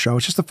comics on the show.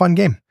 It's just a fun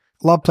game.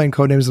 Love playing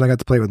Codenames, and I got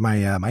to play with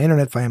my my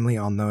internet family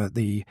on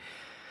the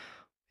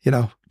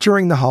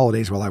during the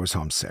holidays while I was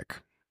homesick.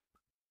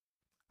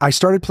 I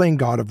started playing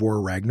God of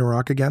War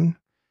Ragnarok again,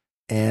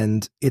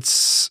 and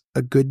it's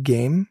a good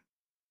game.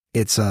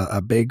 It's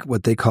a big,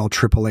 what they call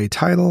AAA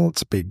title.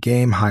 It's a big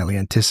game, highly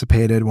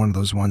anticipated, one of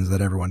those ones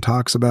that everyone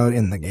talks about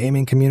in the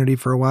gaming community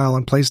for a while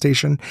on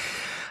PlayStation.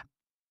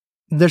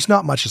 There's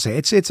not much to say.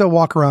 It's a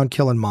walk around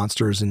killing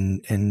monsters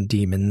and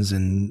demons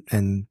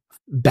and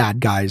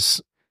bad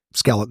guys,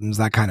 skeletons,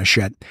 that kind of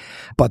shit.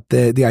 But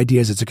the idea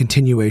is it's a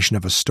continuation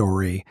of a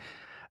story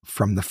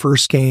from the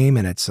first game,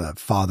 and it's a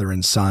father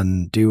and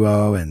son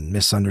duo and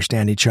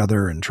misunderstand each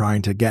other and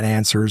trying to get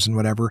answers and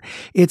whatever.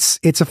 It's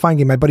a fine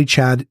game. My buddy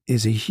Chad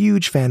is a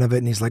huge fan of it,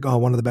 and he's like, oh,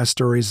 one of the best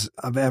stories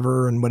of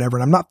ever and whatever.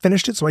 And I'm not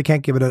finished it, so I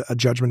can't give it a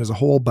judgment as a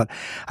whole, but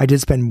I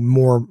did spend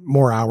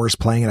more hours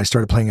playing it. I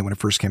started playing it when it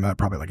first came out,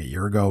 probably like a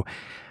year ago,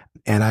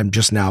 and I'm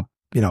just now,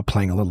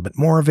 playing a little bit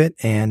more of it,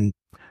 and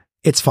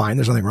it's fine.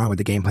 There's nothing wrong with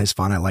the gameplay. It's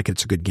fun. I like it.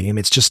 It's a good game.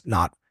 It's just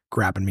not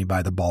grabbing me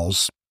by the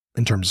balls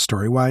in terms of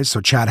story-wise.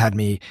 So Chad had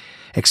me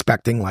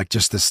expecting like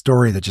just this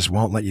story that just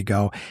won't let you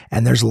go.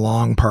 And there's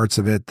long parts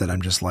of it that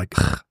I'm just like,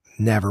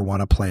 never want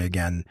to play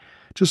again.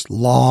 Just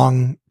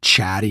long,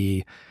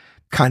 chatty,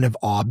 kind of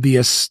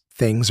obvious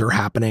things are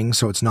happening.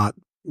 So it's not,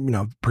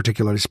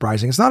 particularly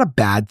surprising. It's not a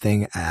bad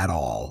thing at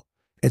all.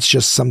 It's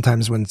just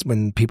sometimes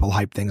when people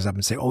hype things up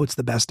and say, oh, it's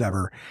the best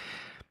ever,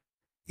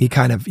 you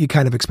kind of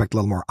expect a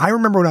little more. I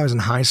remember when I was in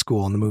high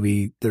school and the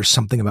movie There's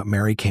Something About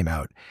Mary came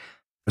out.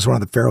 It was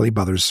one of the Farrelly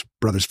brothers'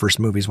 first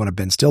movies, one of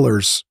Ben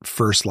Stiller's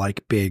first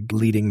like big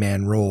leading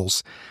man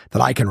roles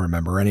that I can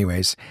remember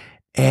anyways.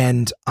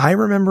 And I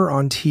remember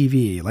on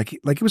TV, like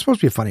it was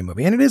supposed to be a funny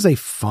movie, and it is a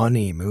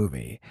funny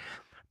movie,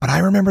 but I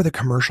remember the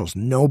commercials.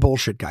 No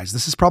bullshit, guys.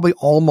 This is probably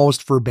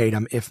almost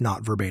verbatim, if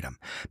not verbatim.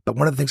 But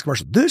one of the things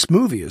commercials, this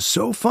movie is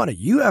so funny.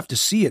 You have to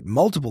see it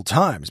multiple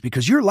times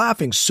because you're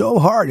laughing so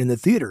hard in the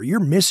theater.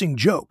 You're missing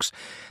jokes.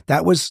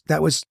 That was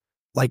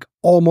like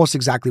almost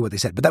exactly what they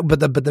said, but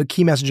the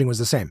key messaging was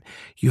the same.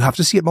 You have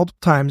to see it multiple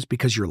times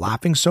because you're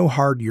laughing so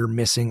hard, you're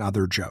missing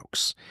other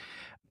jokes.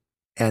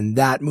 And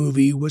that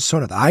movie was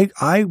so nuts.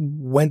 I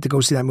went to go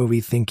see that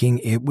movie thinking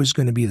it was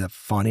going to be the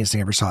funniest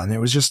thing I ever saw. And it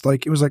was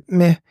like,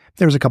 meh.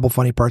 There was a couple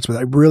funny parts, but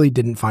I really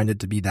didn't find it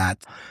to be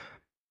that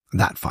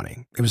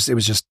funny. It was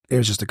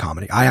just a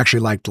comedy. I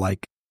actually liked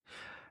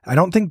I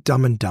don't think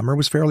Dumb and Dumber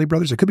was Farrelly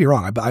Brothers. I could be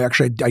wrong.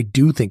 I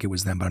do think it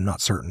was them, but I'm not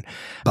certain.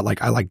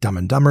 But I like Dumb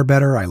and Dumber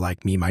better. I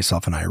like Me,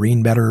 Myself, and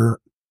Irene better.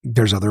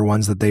 There's other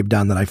ones that they've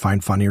done that I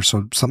find funnier.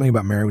 So Something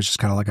About Mary was just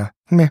kind of like a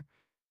meh.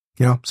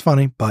 It's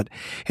funny, but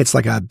it's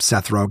like a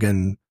Seth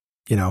Rogen,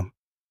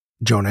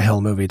 Jonah Hill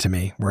movie to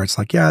me, where it's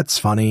like, yeah, it's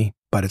funny,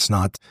 but it's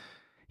not,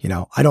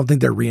 I don't think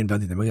they're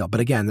reinventing the wheel.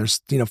 But again, there's,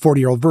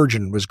 40-Year-Old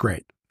Virgin was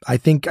great. I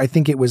think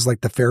it was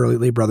like the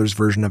Farrelly Brothers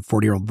version of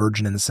 40-Year-Old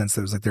Virgin in the sense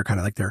that it was like they're kind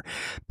of like their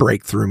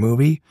breakthrough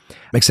movie,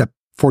 except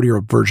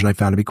 40-Year-Old Virgin I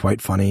found to be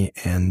quite funny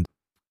and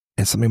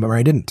Something About Mary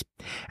I didn't.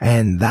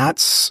 And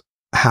that's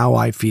how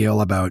I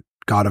feel about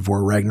God of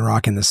War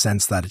Ragnarok, in the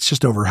sense that it's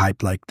just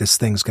overhyped. Like this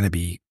thing's going to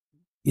be,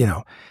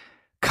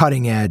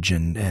 cutting edge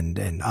and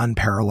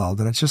unparalleled.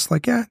 And it's just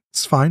like, yeah,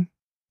 it's fine.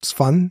 It's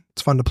fun.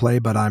 It's fun to play,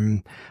 but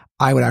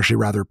I would actually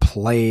rather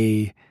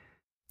play.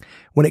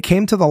 When it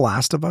came to The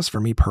Last of Us, for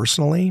me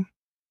personally,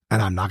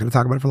 and I'm not going to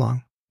talk about it for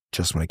long,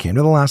 just when it came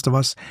to The Last of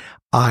Us,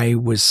 I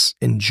was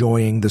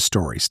enjoying the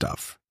story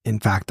stuff. In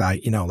fact, I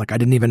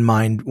didn't even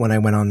mind when I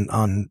went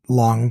on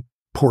long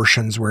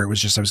portions where it was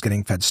just, I was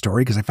getting fed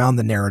story, because I found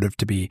the narrative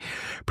to be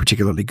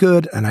particularly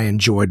good and I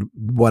enjoyed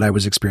what I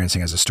was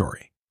experiencing as a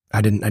story. I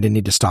didn't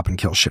need to stop and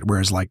kill shit.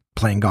 Whereas like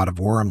playing God of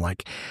War, I'm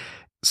like,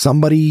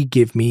 somebody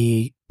give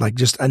me like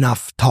just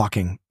enough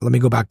talking. Let me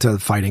go back to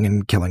fighting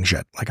and killing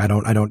shit. Like I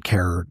don't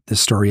care. This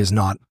story is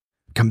not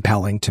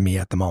compelling to me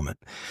at the moment.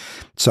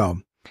 So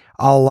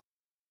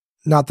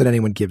not that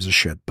anyone gives a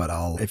shit, but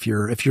if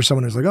you're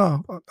someone who's like,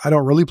 oh, I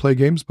don't really play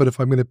games, but if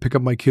I'm going to pick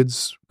up my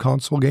kid's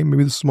console game,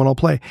 maybe this is one I'll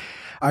play.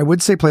 I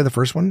would say play the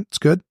first one. It's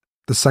good.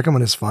 The second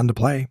one is fun to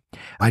play.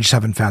 I just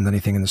haven't found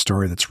anything in the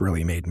story that's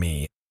really made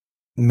me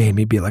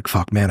be like,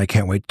 fuck man, I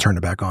can't wait to turn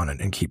it back on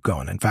and keep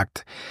going. In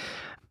fact,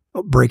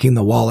 breaking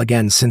the wall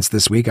again since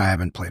this week, I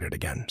haven't played it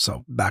again.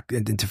 So back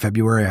into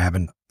February, I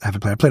haven't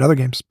played. I played other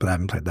games, but I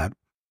haven't played that.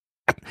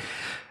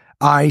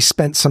 I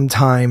spent some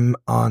time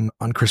on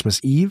Christmas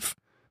Eve.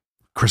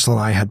 Crystal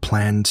and I had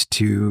planned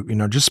to,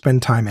 just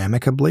spend time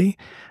amicably.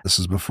 This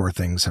is before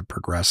things have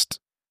progressed,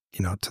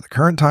 to the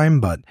current time,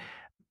 but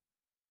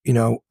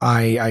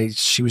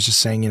she was just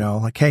saying,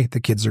 like, hey, the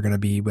kids are going to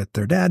be with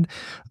their dad.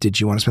 Did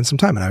you want to spend some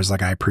time? And I was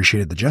like, I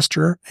appreciated the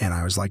gesture. And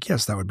I was like,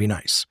 yes, that would be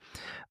nice.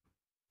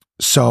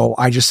 So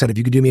I just said, if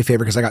you could do me a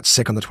favor, because I got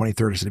sick on the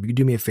 23rd, I said, if you could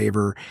do me a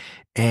favor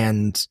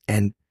and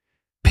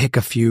pick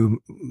a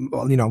few,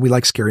 we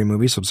like scary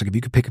movies. So it's like, if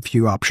you could pick a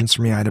few options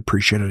for me, I'd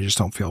appreciate it. I just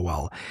don't feel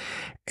well.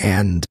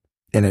 And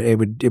it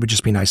would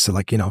just be nice to,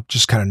 like,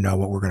 just kind of know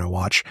what we're going to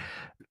watch.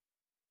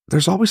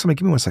 There's always somebody,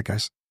 give me one sec,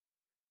 guys.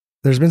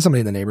 There's been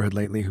somebody in the neighborhood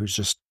lately who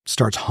just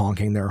starts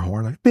honking their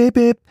horn, like, beep,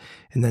 beep.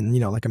 And then,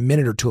 like a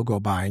minute or two will go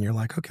by and you're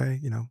like, okay,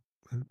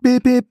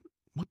 beep, beep.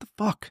 What the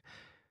fuck?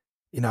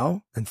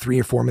 And 3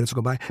 or 4 minutes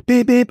will go by,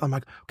 beep, beep. I'm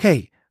like,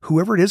 okay,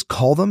 whoever it is,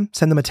 call them,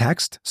 send them a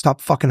text,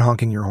 stop fucking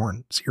honking your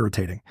horn. It's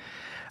irritating.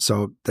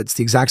 So that's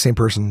the exact same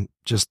person,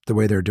 just the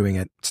way they're doing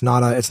it. It's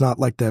not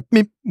like the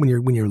beep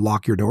when you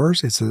lock your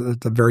doors. It's a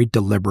very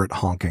deliberate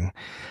honking,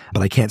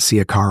 but I can't see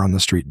a car on the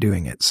street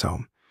doing it. So,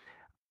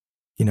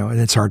 and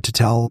it's hard to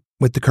tell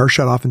with the car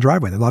shut off in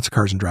driveway. There are lots of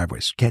cars in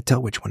driveways. Can't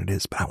tell which one it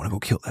is, but I want to go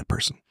kill that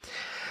person.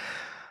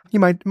 You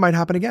might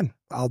happen again.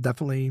 I'll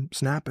definitely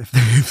snap if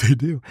they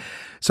do.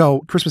 So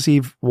Christmas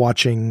Eve,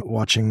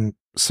 watching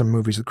some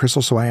movies with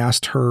Crystal. So I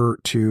asked her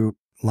to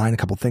line a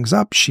couple things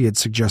up. She had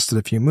suggested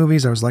a few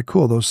movies. I was like,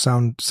 cool, those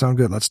sound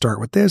good. Let's start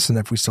with this. And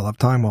if we still have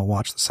time, we'll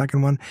watch the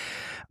second one.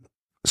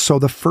 So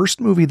the first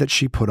movie that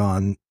she put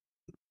on,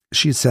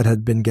 she had said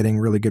had been getting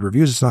really good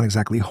reviews. It's not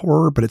exactly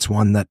horror, but it's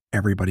one that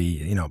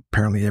everybody,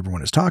 apparently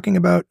everyone is talking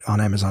about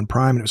on Amazon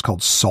Prime. And it was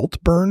called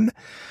Saltburn.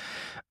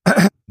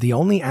 The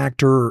only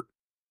actor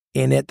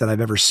in it that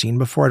I've ever seen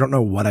before, I don't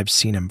know what I've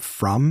seen him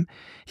from.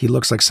 He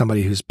looks like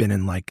somebody who's been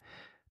in like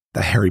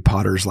the Harry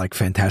Potter's like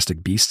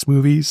Fantastic Beasts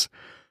movies.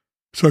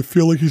 So I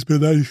feel like he's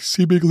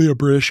seemingly a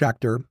British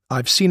actor.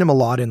 I've seen him a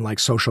lot in like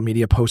social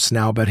media posts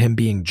now about him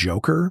being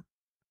Joker.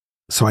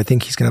 So I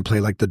think he's going to play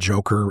like the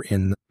Joker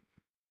in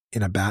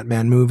a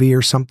Batman movie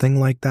or something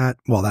like that.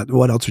 Well,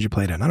 what else would you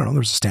play it in? I don't know.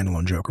 There's a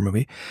standalone Joker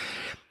movie.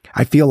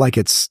 I feel like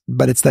it's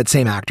that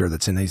same actor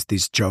that's in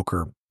these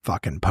Joker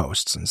fucking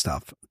posts and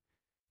stuff.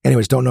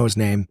 Anyways, don't know his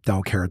name.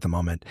 Don't care at the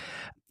moment.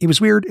 It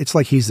was weird. It's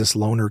like he's this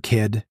loner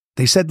kid.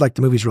 They said like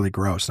the movie's really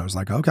gross. And I was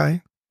like,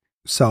 okay.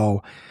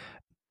 So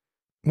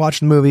watch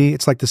the movie.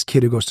 It's like this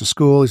kid who goes to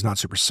school. He's not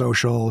super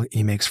social.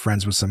 He makes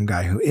friends with some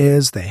guy who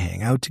is. They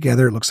hang out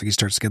together. It looks like he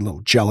starts to get a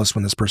little jealous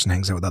when this person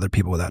hangs out with other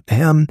people without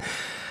him.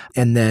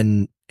 And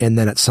then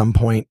at some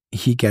point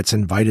he gets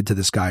invited to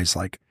this guy's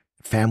like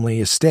family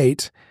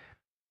estate.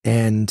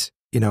 And,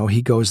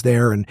 he goes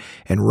there and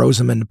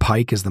Rosamund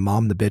Pike is the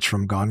mom, the bitch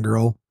from Gone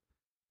Girl.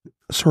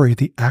 Sorry,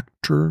 the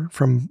actor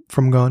from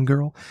Gone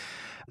Girl.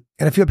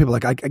 And a few people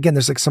like, again,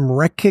 there's like some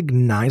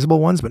recognizable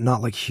ones, but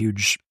not like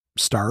huge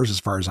stars as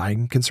far as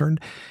I'm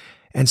concerned.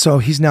 And so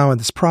he's now at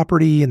this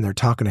property and they're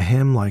talking to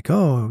him like,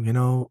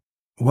 oh,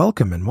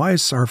 welcome. And why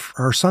is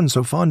our son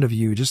so fond of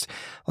you? Just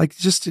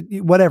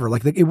whatever.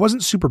 Like it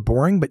wasn't super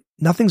boring, but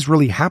nothing's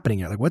really happening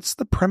yet. Like, what's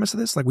the premise of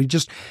this? Like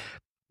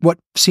what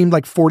seemed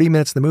like 40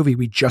 minutes of the movie,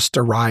 we just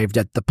arrived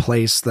at the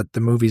place that the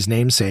movie's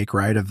namesake,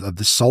 right? Of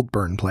the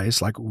Saltburn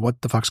place. Like,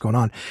 what the fuck's going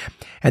on?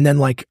 And then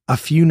like a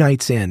few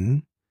nights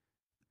in,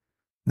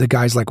 the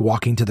guy's like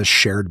walking to the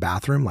shared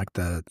bathroom, like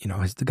the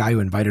guy who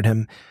invited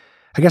him.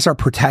 I guess our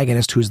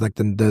protagonist, who's like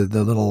the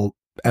little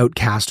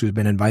outcast who's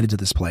been invited to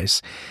this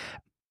place.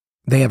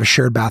 They have a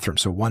shared bathroom.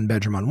 So one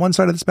bedroom on one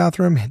side of this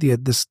bathroom,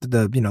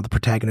 the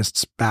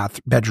protagonist's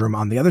bedroom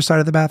on the other side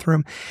of the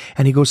bathroom.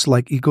 And he goes to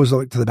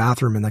the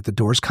bathroom and like the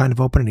door's kind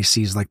of open and he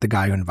sees like the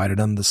guy who invited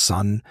him, the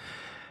son,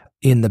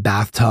 in the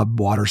bathtub,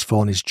 water's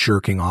full and he's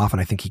jerking off.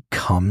 And I think he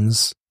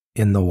comes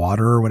in the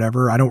water or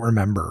whatever. I don't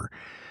remember.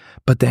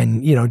 But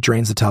then,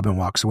 drains the tub and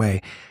walks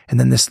away. And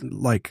then this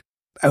like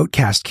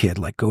outcast kid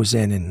like goes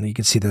in and you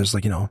can see there's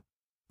like,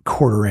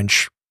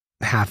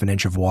 half an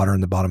inch of water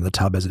in the bottom of the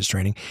tub as it's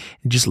draining.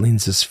 He just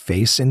leans his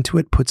face into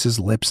it, puts his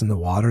lips in the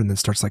water and then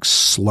starts like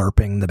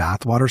slurping the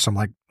bath water. So I'm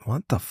like,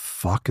 what the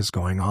fuck is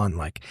going on?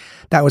 Like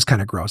that was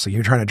kind of gross. Like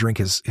you're trying to drink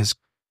his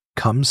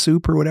cum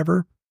soup or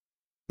whatever.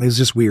 It was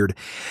just weird.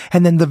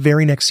 And then the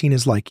very next scene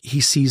is like, he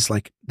sees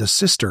like the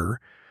sister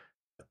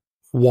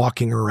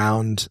walking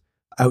around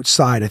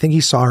outside. I think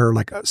he saw her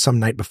like some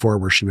night before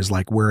where she was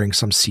like wearing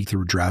some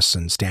see-through dress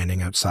and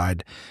standing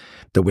outside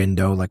the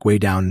window, like way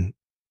down,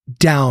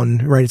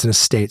 right? It's an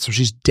estate. So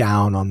she's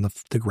down on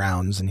the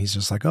grounds and he's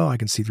just like, oh, I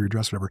can see through your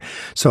dress, whatever.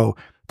 So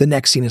the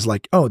next scene is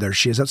like, oh, there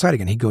she is outside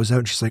again. He goes out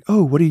and she's like,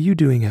 oh, what are you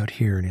doing out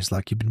here? And he's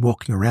like, you've been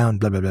walking around,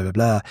 blah, blah, blah, blah,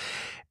 blah.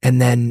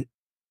 And then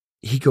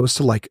he goes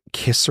to like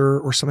kiss her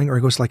or something, or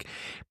he goes to like,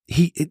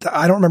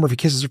 I don't remember if he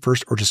kisses her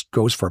first or just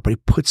goes for it, but he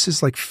puts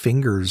his like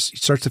fingers, he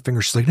starts to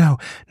finger. She's like, no,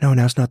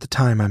 now's not the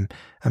time.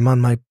 I'm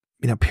on my,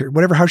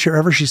 period,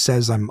 however she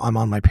says, I'm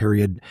on my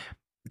period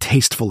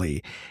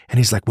tastefully. And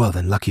he's like, well,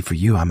 then lucky for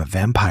you, I'm a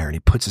vampire. And he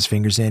puts his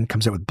fingers in,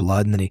 comes out with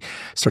blood, and then he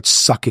starts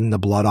sucking the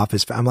blood off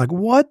his I'm like,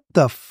 what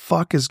the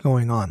fuck is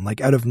going on? Like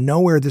out of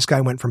nowhere, this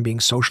guy went from being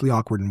socially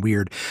awkward and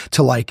weird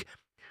to like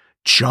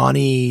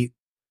Johnny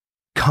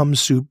cum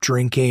soup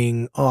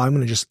drinking. Oh, I'm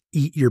going to just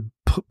eat your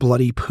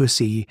bloody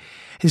pussy.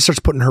 And he starts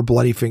putting her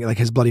bloody finger, like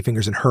his bloody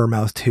fingers in her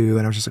mouth too.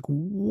 And I was just like,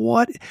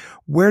 what?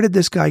 Where did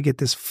this guy get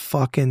this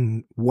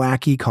fucking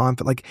wacky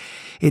conflict? Like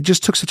it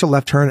just took such a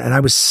left turn, and I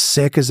was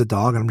sick as a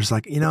dog. And I'm just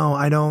like,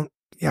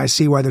 I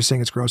see why they're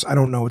saying it's gross. I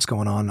don't know what's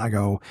going on. I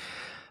go,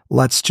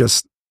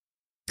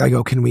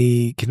 can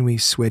we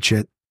switch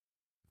it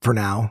for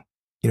now?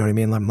 You know what I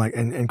mean? I'm like,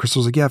 and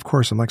Crystal's like, yeah, of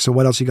course. I'm like, so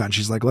what else you got? And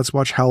she's like, let's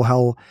watch Hell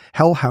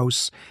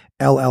House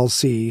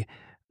LLC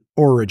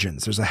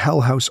Origins. There's a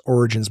Hell House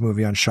Origins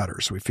movie on Shudder.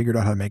 So we figured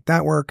out how to make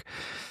that work.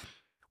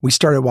 We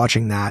started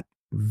watching that.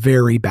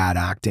 Very bad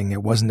acting.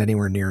 It wasn't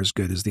anywhere near as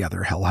good as the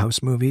other Hell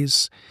House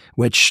movies,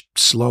 which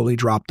slowly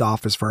dropped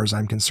off as far as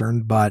I'm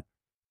concerned. But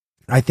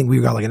I think we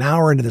got like an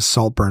hour into this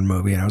Saltburn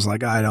movie, and I was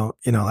like, I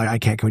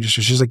can't. Can we just?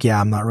 She's like, yeah,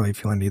 I'm not really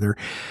feeling it either.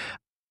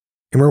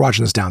 And we're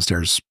watching this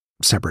downstairs,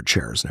 separate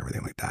chairs and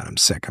everything like that. I'm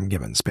sick. I'm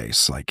given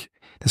space. Like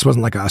this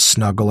wasn't like a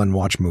snuggle and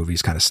watch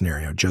movies kind of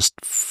scenario, just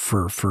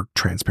for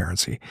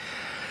transparency.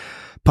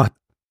 But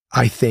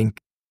I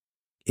think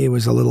it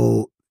was a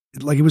little,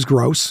 like it was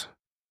gross.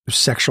 It was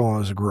sexual. It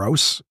was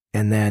gross.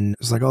 And then it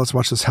was like, oh, let's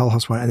watch this Hell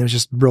House one. And it was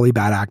just really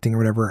bad acting or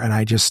whatever. And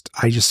I just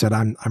said,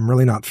 I'm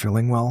really not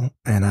feeling well.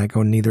 And I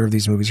go, neither of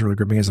these movies are really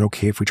gripping. Is it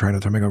okay if we try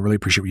another time? I go, really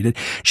appreciate what you did.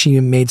 She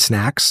made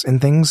snacks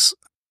and things,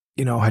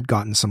 had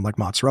gotten some like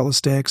mozzarella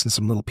sticks and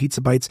some little pizza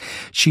bites.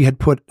 She had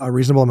put a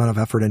reasonable amount of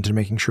effort into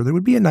making sure there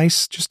would be a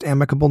nice, just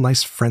amicable,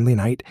 nice, friendly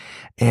night.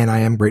 And I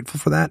am grateful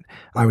for that.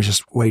 I was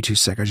just way too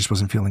sick. I just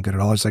wasn't feeling good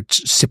at all. I was like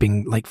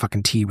sipping like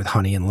fucking tea with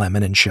honey and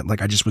lemon and shit.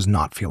 Like I just was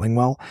not feeling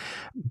well.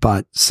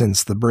 But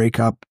since the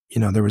breakup,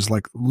 there was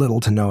like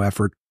little to no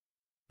effort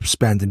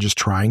spent in just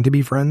trying to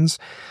be friends.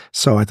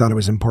 So I thought it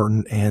was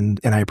important, and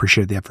I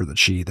appreciated the effort that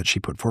she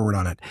put forward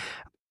on it.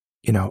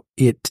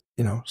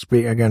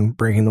 Again,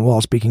 breaking the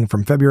wall, speaking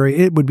from February,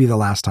 it would be the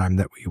last time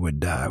that we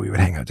would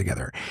hang out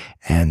together.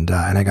 And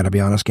I gotta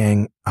be honest,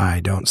 gang, I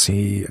don't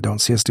see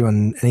us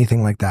doing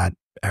anything like that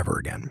ever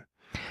again.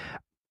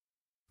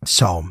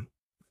 So,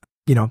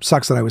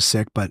 sucks that I was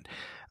sick, but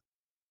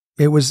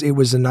it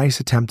was a nice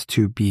attempt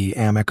to be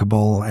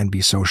amicable and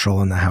be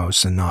social in the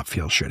house and not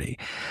feel shitty.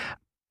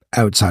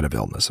 Outside of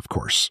illness, of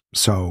course.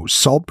 So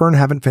Saltburn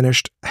haven't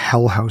finished.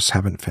 Hell House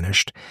haven't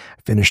finished.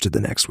 Finished it the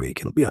next week.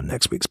 It'll be on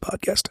next week's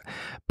podcast.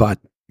 But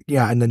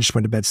yeah, and then just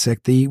went to bed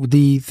sick.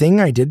 The thing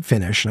I did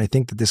finish, and I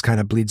think that this kind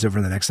of bleeds over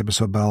in the next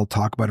episode, but I'll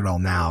talk about it all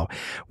now,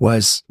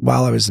 was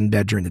while I was in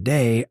bed during the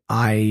day,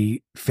 I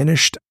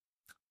finished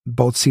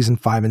both season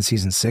 5 and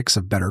season 6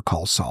 of Better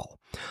Call Saul.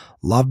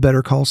 Love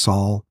Better Call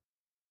Saul.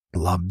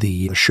 Love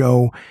the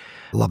show.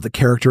 Love the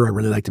character. I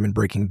really liked him in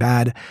Breaking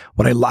Bad.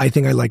 I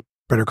think I like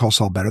Better Call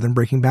Saul better than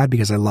Breaking Bad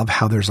because I love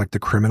how there's like the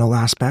criminal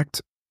aspect,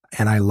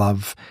 and I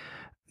love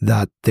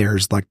that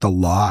there's like the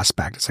law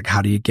aspect. It's like,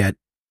 how do you get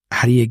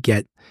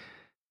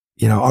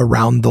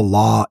around the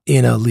law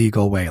in a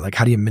legal way? Like,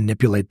 how do you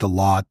manipulate the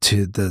law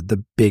to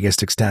the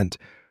biggest extent?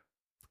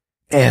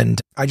 And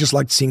I just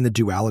liked seeing the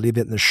duality of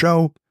it in the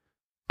show.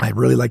 I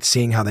really liked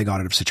seeing how they got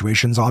out of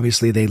situations.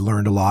 Obviously, they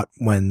learned a lot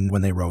when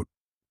they wrote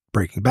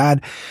Breaking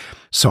Bad.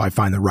 So I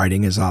find the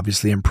writing is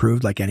obviously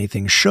improved, like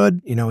anything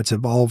should. It's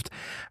evolved.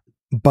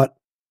 But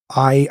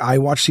I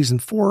watched season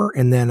 4,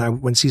 and then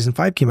when season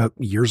 5 came out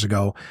years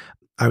ago,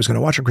 I was going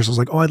to watch it. Crystal was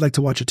like, oh, I'd like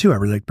to watch it too. I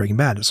really like Breaking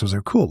Bad. So I was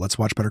like, cool, let's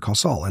watch Better Call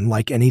Saul. And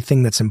like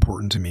anything that's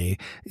important to me,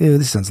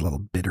 this sounds a little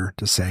bitter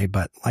to say,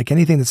 but like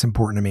anything that's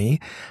important to me,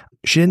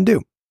 she didn't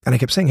do. And I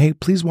kept saying, hey,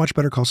 please watch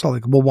Better Call Saul.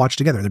 Like, we'll watch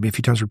together. There'd be a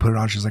few times we put it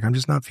on. She's like, I'm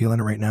just not feeling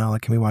it right now.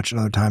 Like, can we watch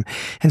another time?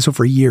 And so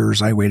for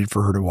years, I waited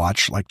for her to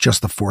watch like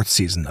just the 4th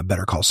season of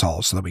Better Call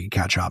Saul so that we could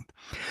catch up.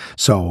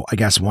 So I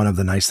guess one of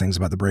the nice things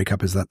about the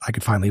breakup is that I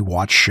could finally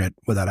watch shit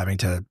without having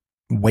to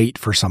wait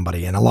for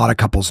somebody. And a lot of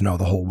couples know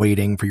the whole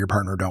waiting for your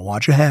partner. Don't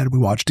watch ahead. We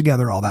watch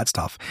together, all that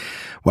stuff.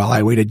 Well,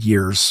 I waited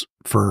years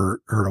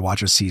for her to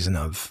watch a season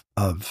of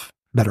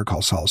Better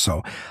Call Saul.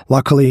 So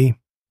luckily,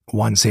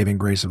 one saving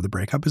grace of the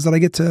breakup is that I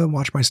get to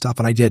watch my stuff.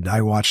 And I did.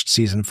 I watched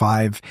season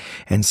 5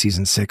 and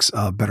season 6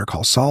 of Better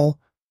Call Saul.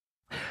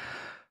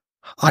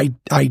 I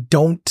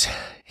don't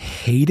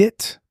hate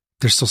it.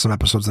 There's still some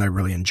episodes that I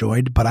really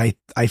enjoyed, but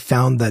I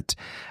found that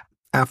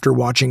after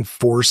watching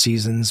 4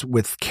 seasons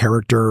with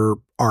character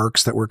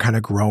arcs that were kind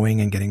of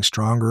growing and getting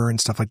stronger and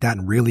stuff like that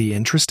and really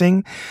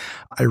interesting,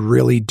 I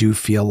really do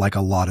feel like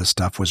a lot of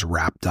stuff was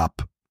wrapped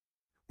up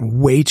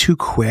way too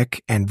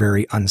quick and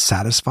very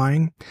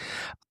unsatisfying.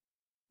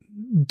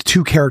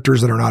 2 characters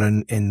that are not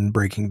in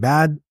Breaking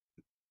Bad.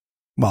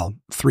 Well,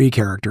 3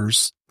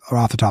 characters are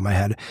off the top of my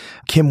head.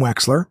 Kim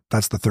Wexler,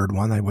 that's the 3rd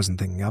one I wasn't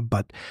thinking of,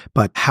 but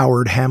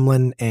Howard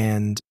Hamlin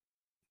and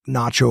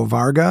Nacho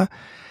Varga,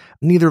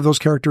 neither of those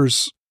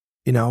characters,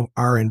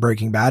 are in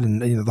Breaking Bad.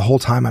 And, the whole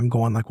time I'm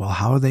going like, well,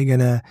 how are they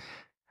gonna,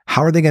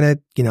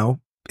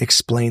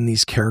 explain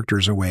these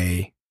characters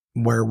away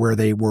where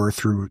they were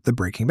through the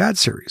Breaking Bad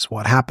series?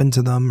 What happened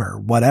to them or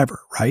whatever,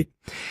 right?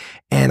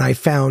 And I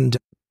found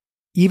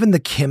even the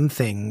Kim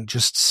thing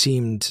just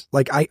seemed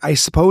like I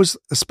suppose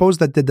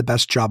that did the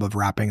best job of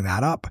wrapping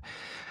that up.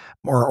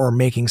 or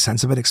making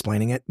sense of it,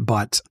 explaining it.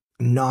 But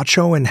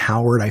Nacho and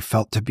Howard, I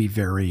felt to be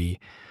very,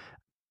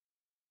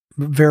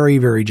 very,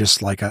 very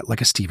just like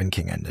a Stephen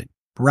King ending.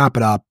 Wrap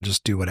it up,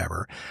 just do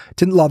whatever.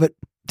 Didn't love it,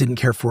 didn't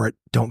care for it.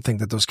 Don't think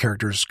that those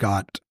characters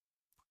got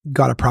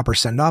a proper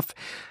send off.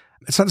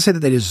 It's not to say that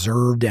they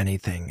deserved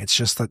anything. It's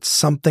just that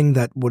something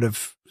that would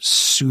have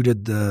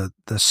suited the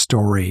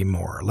story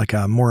more, like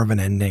a more of an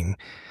ending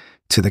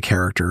to the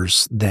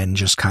characters than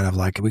just kind of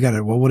like, what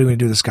are we going to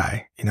do with this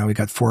guy? You know, we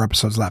got 4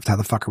 episodes left. How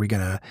the fuck are we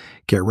going to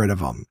get rid of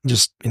him?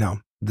 Just, you know,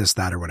 this,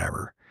 that, or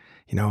whatever,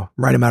 you know,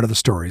 write him out of the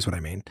story is what I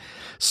mean.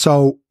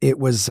 So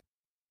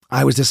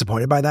I was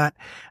disappointed by that.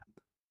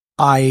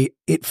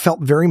 It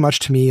felt very much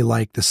to me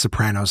like The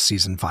Sopranos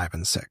season 5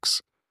 and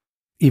 6,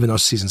 even though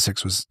season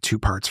 6 was 2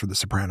 parts for The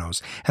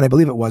Sopranos. And I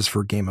believe it was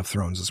for Game of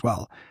Thrones as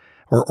well,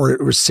 or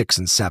it was 6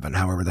 and 7,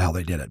 however the hell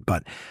they did it.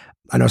 But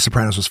I know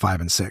Sopranos was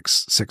 5 and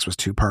 6. 6 was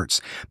 2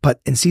 parts.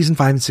 But in season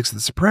 5 and 6 of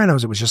The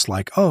Sopranos, it was just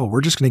like, oh,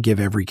 we're just going to give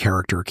every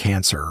character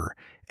cancer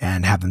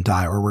and have them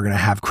die, or we're going to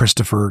have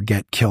Christopher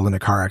get killed in a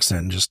car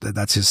accident. And just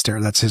that's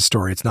his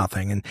story. It's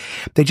nothing. And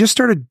they just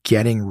started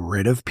getting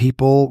rid of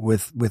people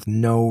with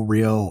no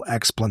real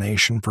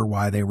explanation for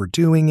why they were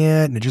doing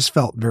it. And it just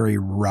felt very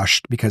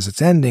rushed because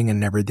it's ending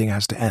and everything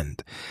has to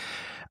end.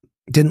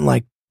 Didn't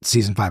like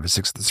season 5 and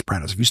 6 of The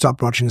Sopranos. If you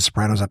stopped watching The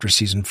Sopranos after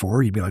season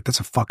 4, you'd be like,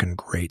 that's a fucking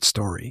great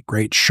story,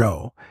 great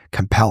show,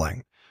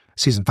 compelling.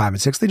 Season 5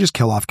 and 6, they just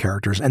kill off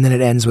characters. And then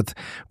it ends with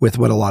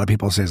what a lot of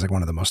people say is like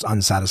one of the most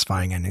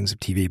unsatisfying endings of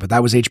TV. But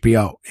that was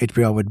HBO.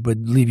 HBO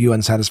would leave you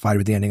unsatisfied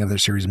with the ending of their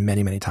series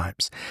many, many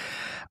times.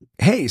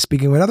 Hey,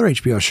 speaking of another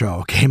HBO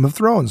show, Game of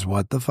Thrones,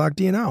 what the fuck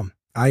do you know?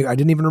 I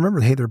didn't even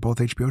remember. Hey, they're both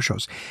HBO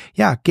shows.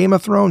 Yeah, Game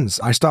of Thrones.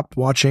 I stopped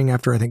watching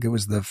after I think it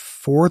was the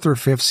 4th or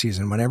 5th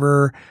season,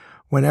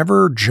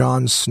 whenever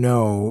Jon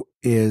Snow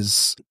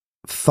is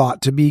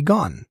thought to be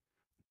gone.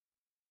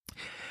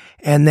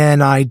 And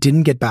then I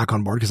didn't get back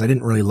on board because I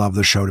didn't really love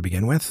the show to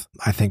begin with.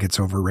 I think it's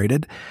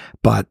overrated,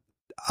 but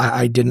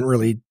I didn't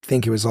really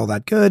think it was all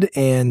that good,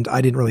 and I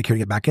didn't really care to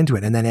get back into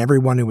it. And then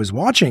everyone who was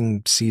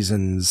watching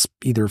seasons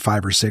either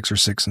 5 or 6 or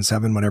 6 and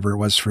 7, whatever it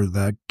was for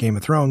the Game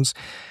of Thrones,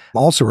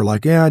 also were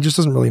like, yeah, it just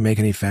doesn't really make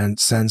any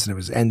sense. And it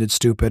was ended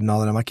stupid and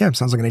all that. I'm like, yeah, it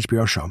sounds like an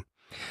HBO show.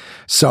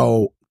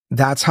 So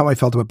that's how I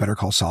felt about Better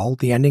Call Saul.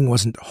 The ending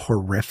wasn't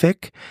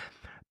horrific,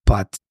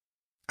 but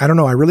I don't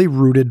know. I really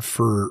rooted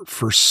for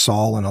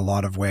Saul in a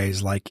lot of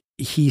ways. Like,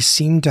 he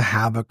seemed to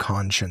have a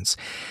conscience.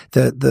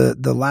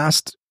 The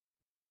last,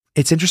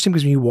 it's interesting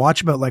because when you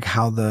watch about like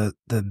how the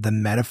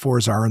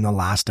metaphors are in the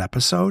last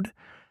episode,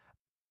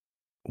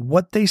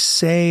 what they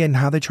say and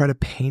how they try to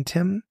paint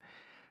him,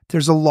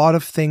 there's a lot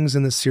of things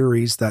in the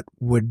series that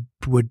would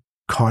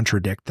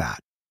contradict that.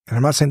 And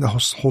I'm not saying the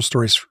whole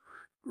story's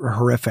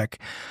horrific,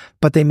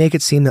 but they make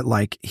it seem that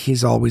like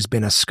he's always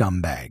been a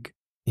scumbag.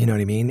 You know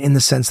what I mean? In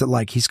the sense that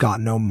like he's got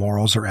no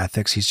morals or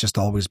ethics. He's just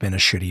always been a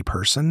shitty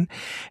person.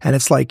 And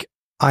it's like,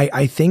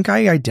 I think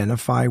I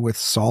identify with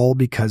Saul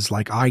because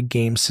like I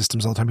game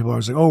systems all the time. People are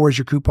always like, oh, where's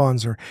your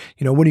coupons? Or,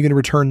 you know, when are you going to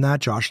return that,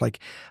 Josh? Like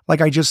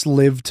I just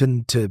live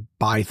to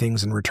buy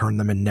things and return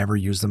them and never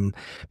use them.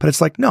 But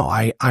it's like, no,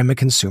 I'm a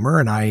consumer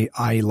and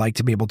I like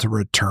to be able to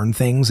return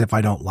things if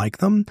I don't like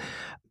them.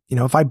 You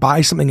know, if I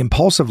buy something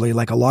impulsively,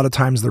 like a lot of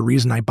times the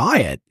reason I buy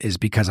it is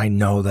because I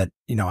know that,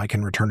 you know, I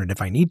can return it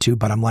if I need to,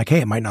 but I'm like,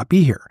 hey, it might not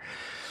be here.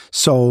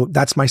 So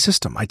that's my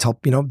system. I tell,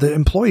 you know, the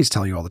employees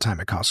tell you all the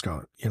time at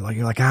Costco, you're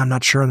like, I'm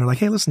not sure. And they're like,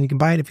 hey, listen, you can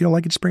buy it. If you don't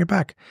like it, just bring it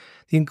back.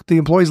 The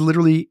employees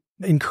literally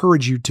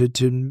encourage you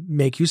to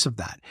make use of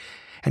that.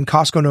 And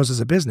Costco knows as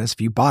a business,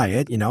 if you buy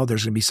it, you know,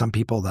 there's going to be some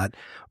people that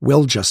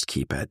will just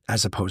keep it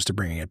as opposed to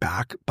bringing it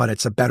back. But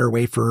it's a better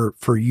way for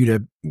you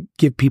to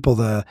give people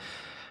the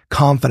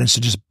confidence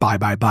to just buy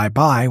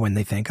when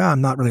they think,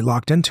 I'm not really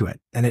locked into it.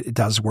 And it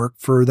does work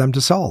for them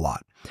to sell a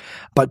lot.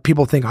 But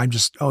people think you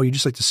just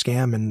like to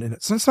scam. And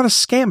it's not a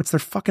scam. It's their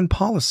fucking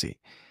policy.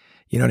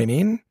 You know what I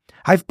mean?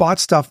 I've bought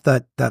stuff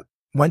that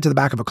went to the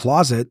back of a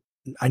closet.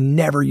 I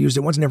never used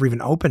it once, never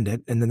even opened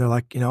it. And then they're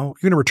like, you know,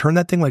 you're going to return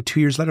that thing like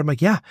 2 years later. I'm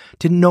like, yeah,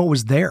 didn't know it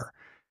was there.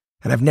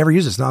 And I've never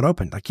used it. It's not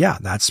open. Like, yeah,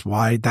 that's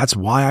why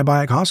I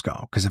buy at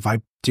Costco. Because if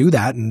I do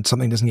that and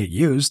something doesn't get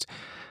used,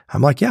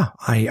 I'm like, yeah,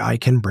 I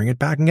can bring it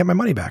back and get my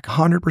money back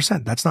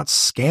 100%. That's not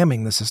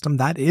scamming the system.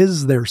 That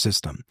is their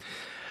system.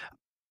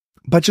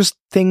 But just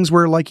things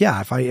where like,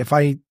 yeah, if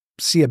I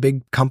see a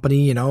big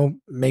company, you know,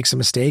 makes a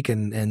mistake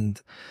and,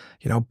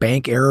 you know,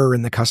 bank error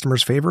in the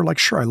customer's favor, like,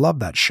 sure, I love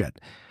that shit.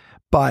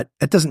 But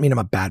it doesn't mean I'm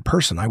a bad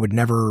person. I would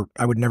never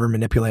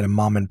manipulate a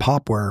mom and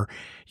pop where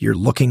you're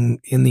looking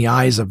in the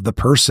eyes of the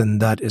person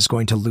that is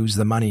going to lose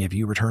the money if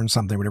you return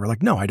something, whatever.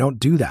 Like, no, I don't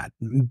do that.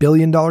 $1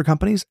 billion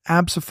companies?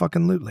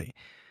 Abso-fucking-lutely.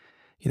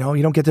 You know,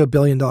 you don't get to $1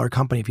 billion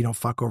company if you don't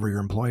fuck over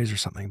your employees or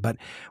something. But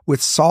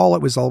with Saul,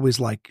 it was always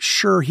like,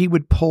 sure, he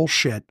would pull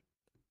shit.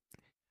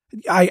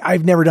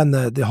 I've never done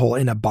the whole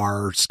in a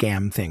bar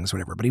scam things,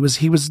 whatever, but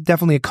he was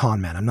definitely a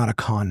con man. I'm not a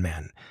con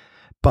man,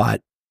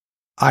 but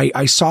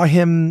I saw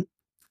him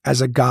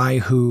as a guy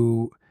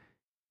who,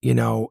 you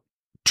know,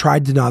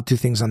 tried to not do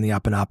things on the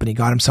up and up, and he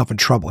got himself in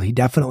trouble. He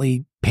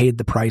definitely paid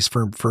the price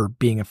for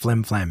being a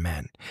flim-flam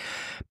man.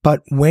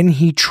 But when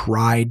he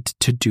tried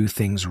to do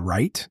things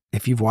right,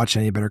 if you've watched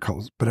any Better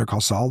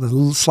Call Saul, the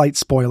little slight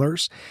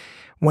spoilers,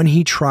 when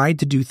he tried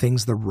to do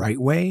things the right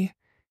way,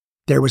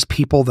 there was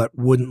people that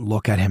wouldn't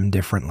look at him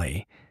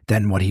differently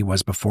than what he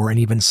was before and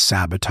even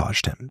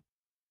sabotaged him.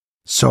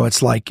 So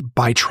it's like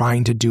by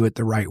trying to do it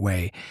the right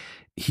way,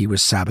 he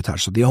was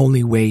sabotaged. So the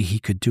only way he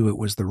could do it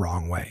was the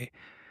wrong way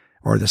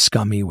or the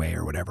scummy way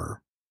or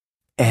whatever.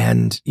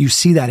 And you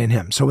see that in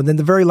him. So within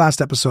the very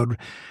last episode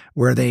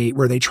where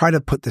they try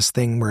to put this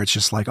thing where it's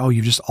just like, oh,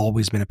 you've just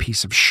always been a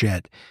piece of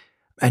shit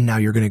and now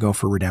you're going to go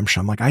for redemption.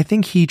 I'm like, I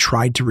think he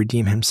tried to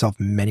redeem himself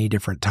many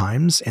different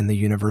times and the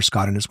universe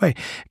got in his way.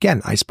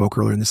 Again, I spoke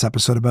earlier in this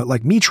episode about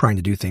like me trying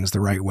to do things the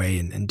right way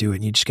and do it,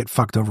 and you just get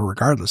fucked over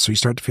regardless. So you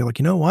start to feel like,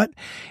 you know what?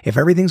 If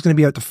everything's going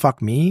to be out to fuck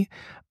me,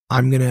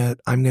 I'm going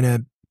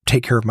to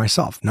take care of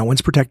myself. No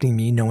one's protecting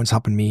me. No one's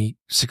helping me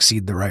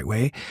succeed the right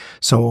way.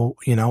 So,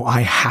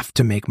 I have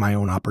to make my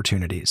own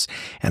opportunities.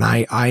 And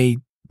I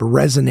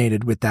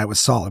resonated with that with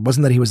Saul. It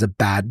wasn't that he was a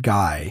bad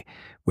guy,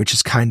 which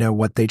is kind of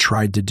what they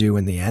tried to do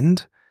in the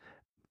end.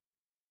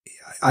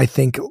 I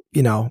think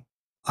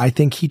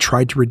he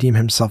tried to redeem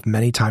himself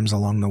many times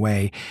along the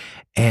way.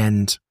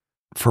 And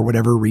for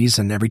whatever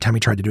reason, every time he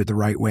tried to do it the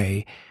right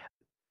way,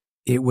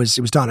 it was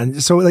done.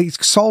 And so like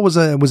Saul was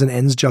an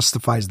ends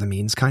justifies the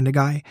means kind of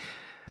guy.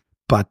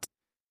 But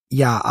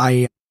yeah,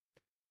 I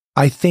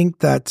think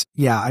that,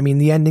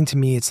 the ending to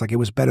me, it's like, it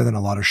was better than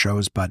a lot of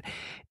shows, but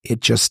it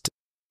just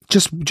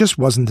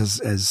wasn't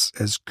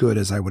as good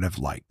as I would have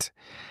liked.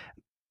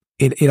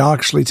 It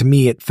actually, to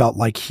me, it felt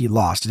like he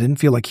lost. It didn't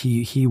feel like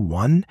he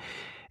won.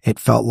 It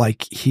felt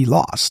like he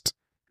lost.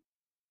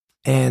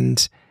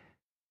 And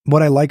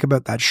what I like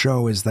about that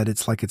show is that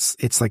it's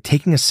like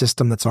taking a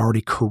system that's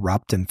already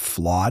corrupt and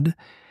flawed,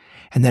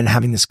 and then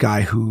having this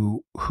guy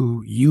who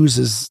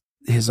uses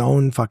his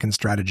own fucking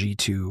strategy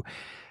to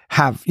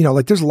have,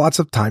 like there's lots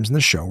of times in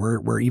the show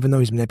where even though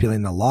he's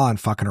manipulating the law and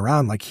fucking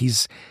around, like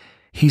he's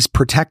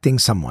protecting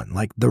someone,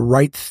 like the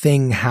right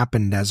thing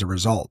happened as a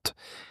result.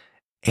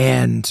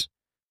 And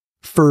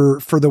for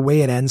the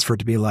way it ends, for it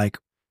to be like,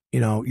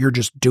 you're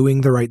just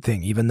doing the right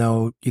thing, even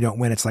though you don't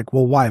win. It's like,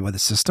 well, why? Well, the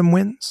system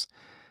wins.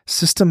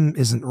 System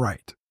isn't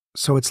right.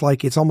 So it's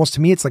like, it's almost,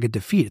 to me, it's like a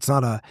defeat.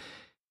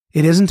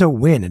 It isn't a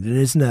win. It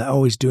isn't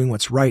always doing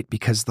what's right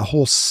because the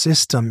whole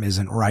system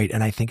isn't right.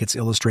 And I think it's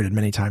illustrated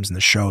many times in the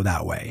show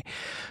that way.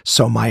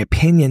 So my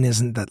opinion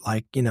isn't that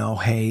like,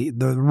 hey,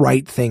 the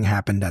right thing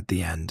happened at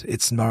the end.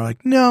 It's more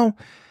like, no,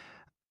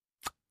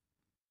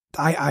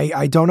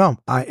 I don't know.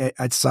 I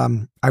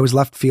was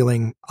left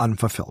feeling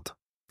unfulfilled,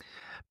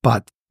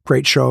 but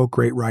great show,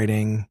 great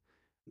writing.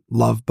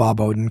 Love Bob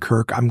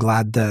Odenkirk. I'm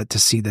glad to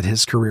see that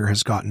his career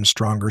has gotten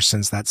stronger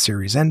since that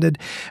series ended.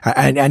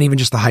 And even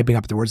just the hyping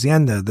up towards the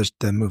end,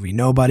 the movie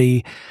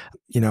Nobody,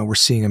 we're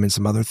seeing him in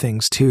some other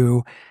things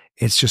too.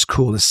 It's just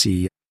cool to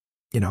see,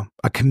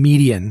 a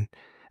comedian,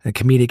 a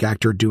comedic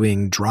actor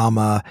doing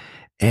drama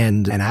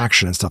and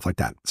action and stuff like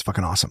that. It's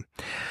fucking awesome.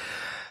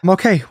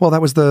 Okay. Well,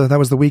 that was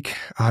the week.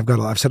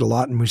 I've said a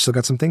lot and we still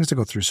got some things to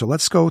go through. So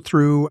let's go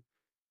through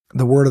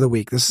the word of the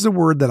week. This is a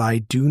word that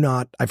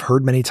I've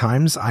heard many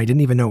times. I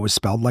didn't even know it was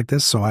spelled like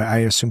this. So I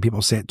assume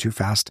people say it too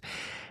fast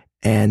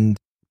and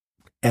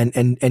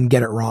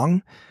get it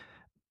wrong.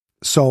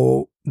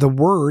 So the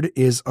word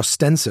is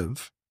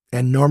ostensive.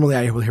 And normally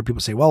I will hear people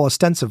say, well,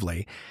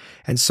 ostensively.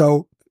 And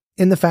so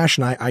in the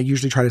fashion, I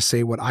usually try to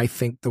say what I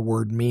think the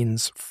word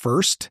means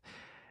first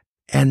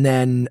and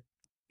then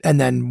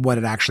what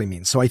it actually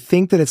means. So I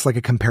think that it's like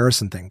a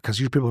comparison thing because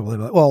usually people will be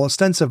like, well,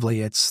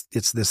 ostensively it's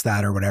this,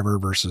 that, or whatever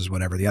versus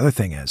whatever the other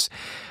thing is.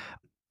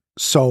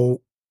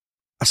 So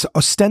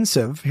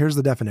ostensive, here's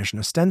the definition.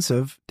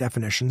 Ostensive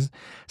definition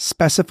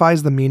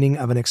specifies the meaning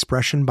of an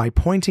expression by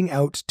pointing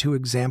to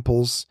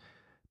examples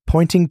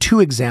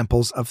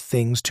of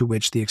things to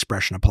which the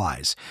expression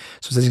applies.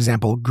 So as an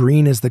example,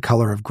 green is the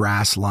color of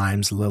grass,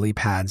 limes, lily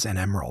pads, and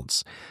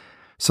emeralds.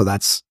 So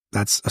that's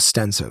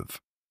ostensive.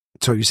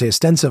 So you say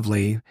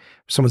ostensively,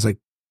 someone's like,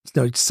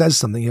 it says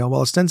something,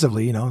 well,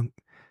 ostensively,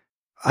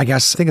 I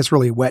think it's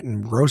really wet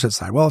and gross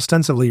outside. Well,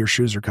 ostensively your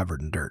shoes are covered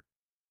in dirt.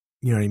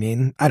 You know what I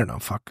mean? I don't know.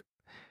 Fuck.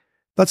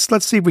 Let's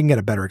see if we can get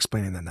a better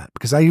explaining than that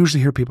because I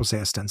usually hear people say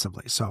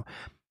ostensively. So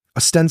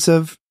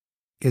ostensive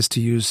is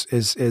to use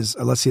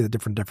let's see the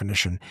different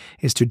definition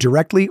is to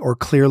directly or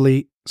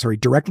clearly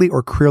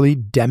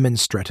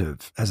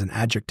demonstrative as an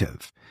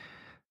adjective.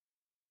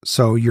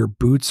 So your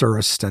boots are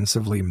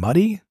ostensively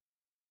muddy.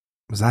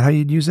 Was that how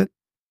you'd use it?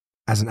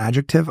 As an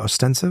adjective,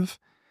 ostensive?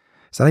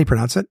 Is that how you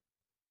pronounce it?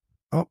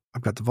 Oh,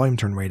 I've got the volume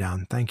turned way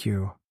down. Thank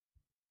you.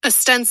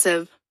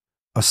 Ostensive.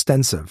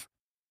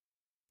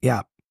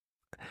 Yeah.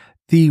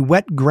 The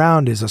wet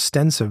ground is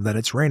ostensive that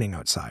it's raining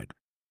outside.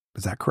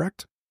 Is that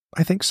correct?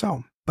 I think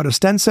so. But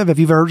ostensive, if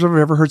you've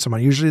ever heard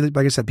someone, usually,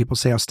 like I said, people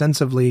say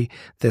ostensively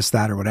this,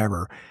 that, or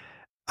whatever.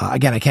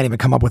 Again, I can't even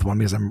come up with one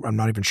because I'm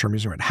not even sure I'm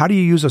using it. How do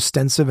you use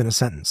ostensive in a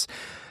sentence?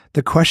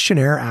 The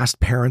questionnaire asked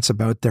parents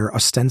about their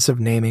ostensive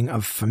naming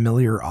of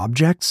familiar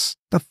objects.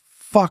 The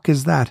fuck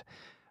is that?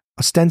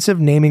 Ostensive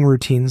naming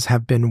routines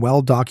have been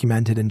well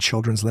documented in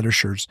children's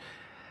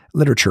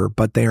literature,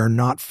 but they are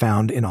not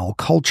found in all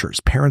cultures.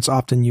 Parents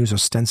often use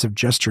ostensive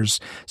gestures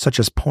such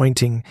as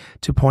pointing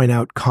to point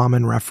out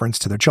common reference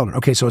to their children.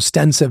 Okay, so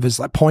ostensive is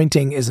like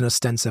pointing is an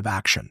ostensive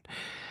action.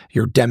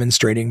 You're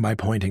demonstrating by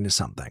pointing to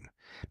something.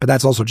 But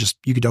that's also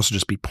you could also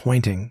just be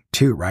pointing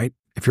too, right?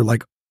 If you're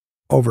like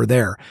over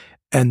there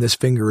and this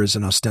finger is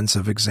an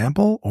ostensive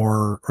example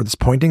or this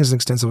pointing is an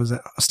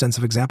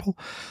ostensive example.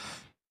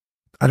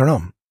 I don't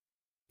know.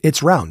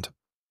 It's round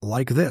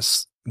like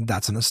this.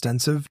 That's an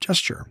ostensive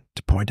gesture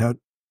to point out,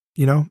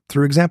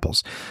 through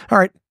examples. All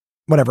right,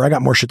 whatever. I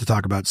got more shit to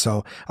talk about.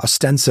 So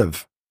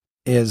ostensive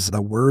is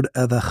the word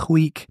of the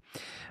week.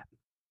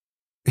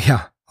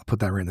 Yeah, I'll put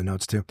that right in the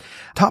notes too.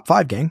 Top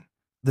 5, gang.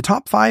 The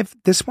top 5,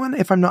 this one,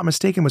 if I'm not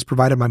mistaken, was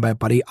provided by my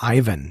buddy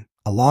Ivan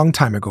a long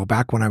time ago,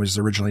 back when I was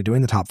originally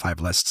doing the top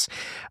 5 lists.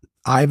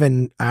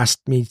 Ivan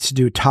asked me to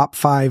do top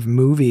 5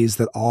 movies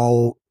that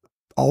all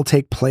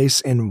take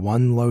place in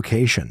one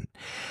location.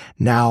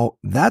 Now,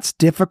 that's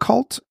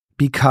difficult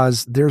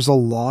because there's a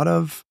lot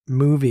of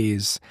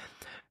movies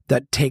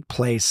that take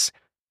place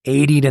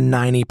 80 to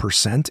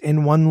 90%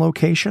 in one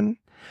location,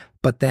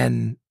 but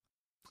then,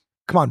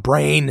 come on,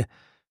 brain,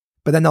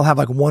 but then they'll have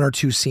like 1 or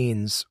 2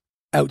 scenes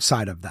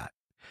outside of that.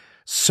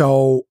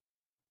 So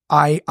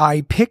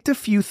I picked a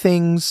few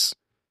things.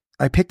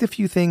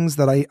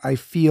 That I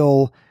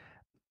feel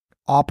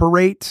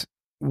operate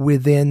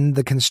within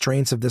the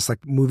constraints of this,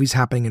 like movies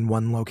happening in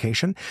one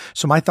location.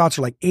 So my thoughts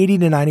are like 80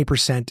 to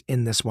 90%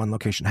 in this one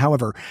location.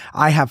 However,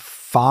 I have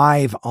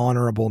 5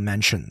 honorable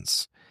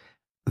mentions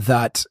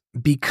that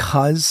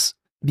because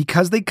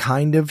they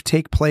kind of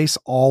take place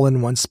all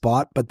in one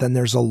spot, but then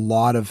there's a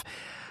lot of,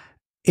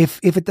 if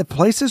the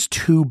place is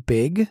too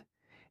big,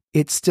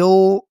 it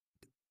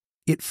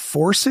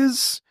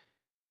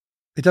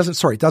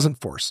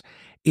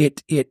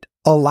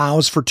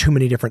allows for too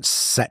many different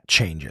set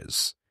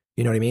changes.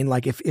 You know what I mean?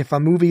 Like if a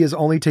movie is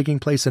only taking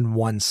place in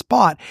one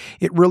spot,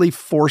 it really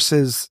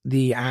forces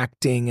the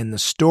acting and the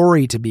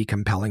story to be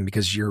compelling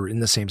because you're in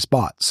the same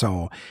spot.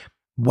 So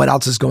what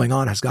else is going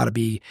on has got to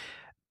be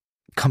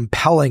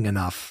compelling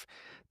enough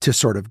to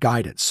sort of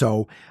guide it.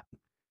 So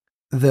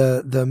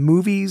the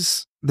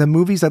movies,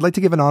 I'd like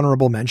to give an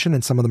honorable mention,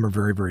 and some of them are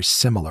very, very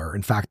similar.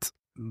 In fact,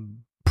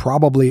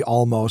 probably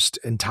almost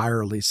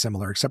entirely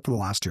similar, except for the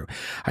last 2.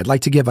 I'd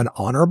like to give an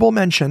honorable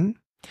mention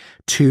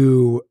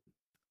to,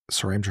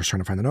 sorry, I'm just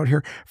trying to find the note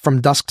here,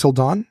 From Dusk Till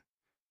Dawn.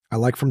 I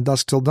like From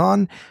Dusk Till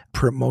Dawn.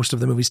 Most of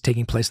the movies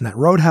taking place in that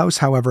roadhouse.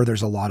 However,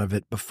 there's a lot of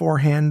it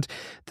beforehand.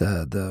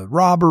 The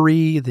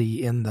robbery,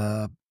 in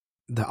the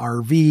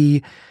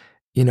RV,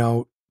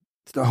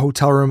 the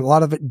hotel room, a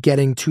lot of it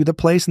getting to the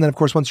place. And then of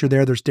course, once you're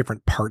there, there's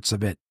different parts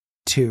of it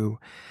too.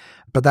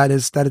 But that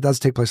it does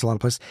take place a lot of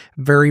places.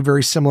 Very,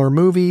 very similar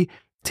movie,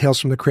 Tales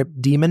from the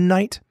Crypt, Demon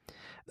Knight.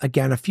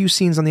 Again, a few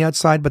scenes on the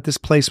outside, but this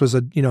place was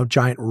a,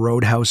 giant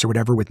roadhouse or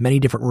whatever with many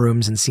different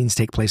rooms, and scenes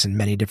take place in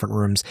many different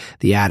rooms,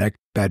 the attic,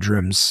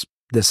 bedrooms,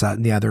 this, that,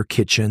 and the other,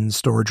 kitchen,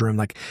 storage room,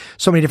 like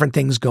so many different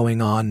things going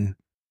on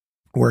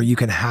where you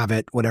can have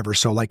it, whatever.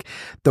 So like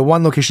the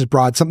one location is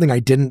broad. Something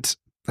I didn't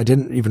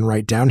even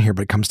write down here,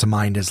 but it comes to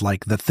mind is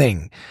like The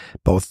Thing,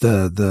 both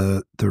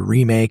the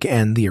remake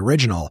and the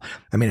original.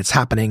 I mean, it's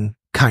happening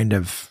kind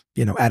of,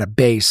 at a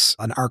base,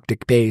 an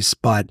Arctic base,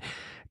 but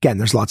again,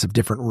 there's lots of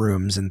different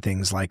rooms and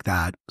things like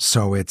that.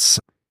 So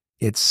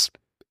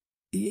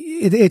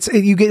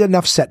you get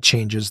enough set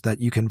changes that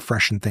you can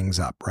freshen things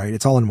up, right?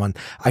 It's all in one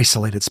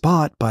isolated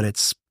spot, but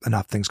it's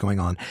enough things going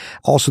on.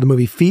 Also, the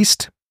movie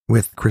Feast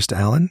with Krista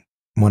Allen,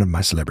 one of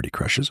my celebrity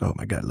crushes. Oh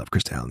my God, I love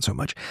Krista Allen so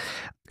much.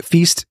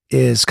 Feast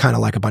is kind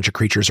of like a bunch of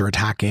creatures are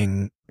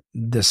attacking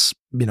this,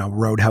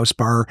 roadhouse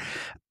bar,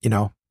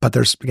 but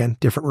there's, again,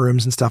 different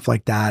rooms and stuff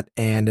like that.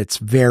 And it's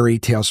very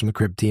Tales from the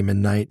Crypt,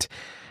 Demon Knight,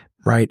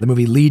 right? The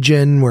movie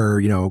Legion,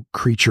 where,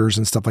 creatures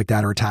and stuff like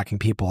that are attacking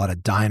people at a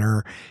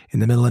diner in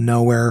the middle of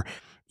nowhere.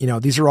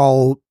 These are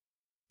all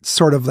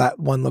sort of that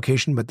one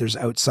location, but there's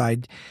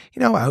outside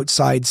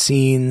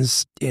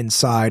scenes,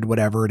 inside,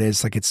 whatever it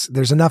is. Like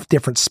there's enough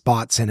different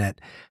spots in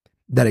it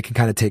that it can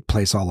kind of take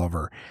place all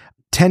over.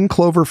 10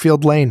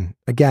 Cloverfield Lane.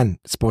 Again,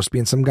 it's supposed to be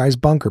in some guy's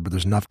bunker, but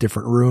there's enough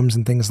different rooms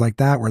and things like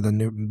that where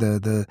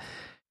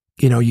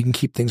you can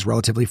keep things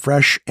relatively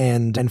fresh.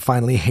 And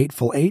finally,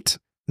 Hateful Eight.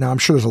 Now, I'm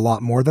sure there's a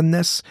lot more than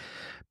this,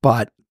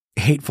 but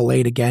Hateful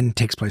Eight, again,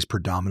 takes place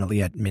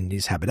predominantly at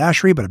Mindy's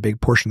haberdashery, but a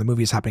big portion of the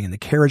movie is happening in the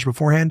carriage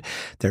beforehand.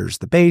 There's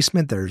the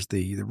basement, there's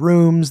the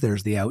rooms,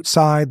 there's the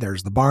outside,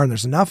 there's the barn.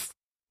 There's enough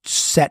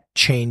set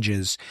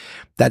changes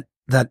that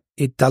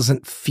it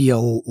doesn't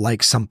feel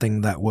like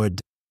something that would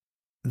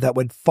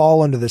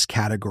fall under this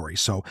category.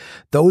 So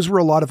those were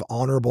a lot of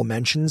honorable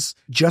mentions,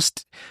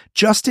 just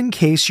in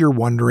case you're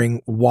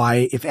wondering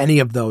why, if any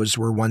of those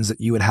were ones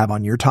that you would have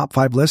on your top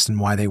 5 list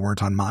and why they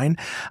weren't on mine.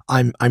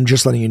 I'm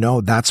just letting you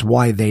know that's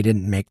why they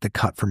didn't make the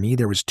cut for me.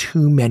 There was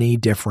too many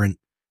different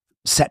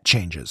set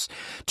changes,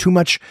 too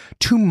much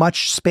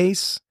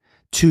space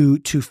to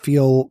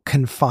feel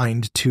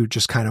confined to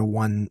just kind of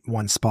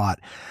one spot.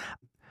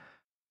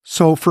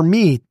 So for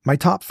me, my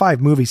top 5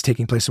 movies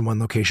taking place in one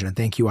location, and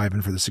thank you,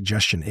 Ivan, for the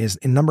suggestion, is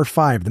in number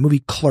 5, the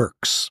movie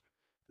Clerks.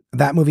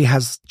 That movie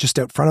has just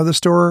out front of the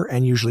store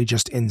and usually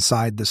just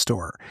inside the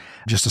store,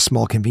 just a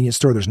small convenience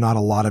store. There's not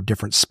a lot of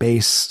different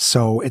space.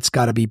 So it's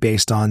got to be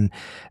based on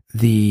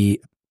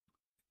the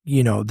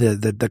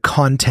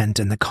content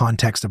and the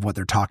context of what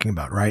they're talking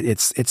about, right?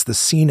 It's the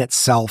scene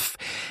itself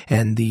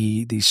and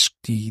the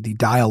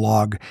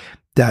dialogue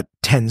that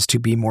tends to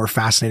be more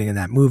fascinating in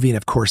that movie. And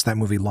of course, that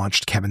movie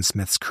launched Kevin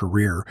Smith's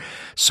career.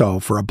 So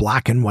for a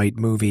black and white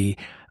movie,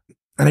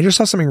 and I just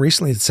saw something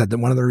recently that said that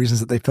one of the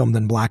reasons that they filmed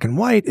in black and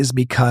white is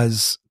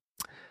because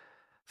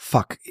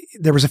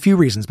there was a few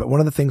reasons, but one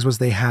of the things was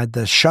they had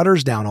the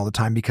shutters down all the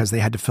time because they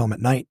had to film at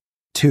night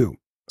too.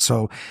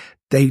 So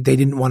they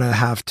didn't want to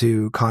have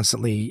to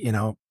constantly,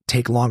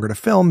 take longer to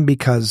film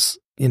because,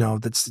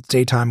 that's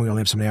daytime. We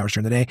only have so many hours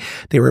during the day.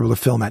 They were able to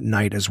film at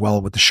night as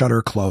well with the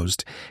shutter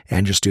closed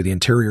and just do the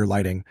interior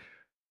lighting.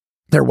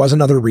 There was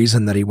another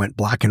reason that he went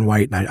black and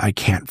white, and I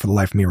can't for the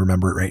life of me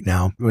remember it right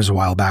now. It was a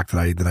while back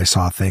that I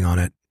saw a thing on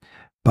it,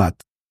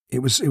 but it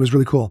was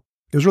really cool.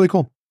 It was really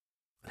cool.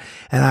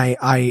 And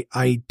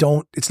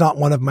it's not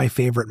one of my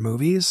favorite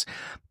movies,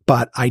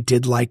 but I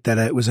did like that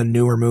it was a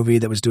newer movie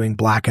that was doing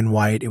black and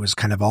white. It was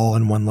kind of all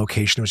in one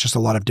location. It was just a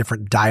lot of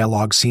different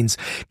dialogue scenes,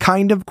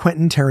 kind of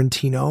Quentin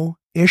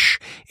Tarantino-ish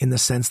in the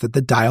sense that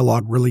the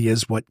dialogue really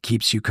is what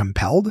keeps you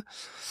compelled,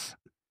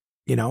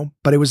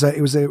 but it was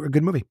a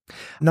good movie.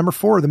 Number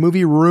 4, the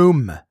movie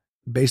Room,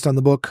 based on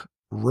the book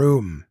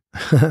Room.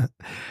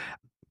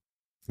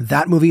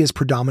 That movie is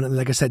predominantly,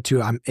 like I said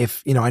too, I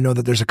know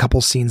that there's a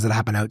couple scenes that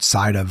happen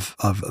outside of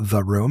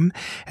the room,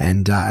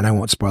 and I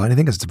won't spoil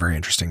anything because it's a very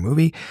interesting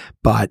movie,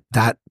 but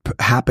that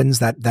happens,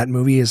 that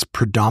movie is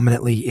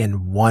predominantly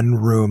in one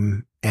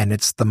room, and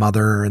it's the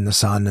mother and the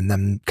son and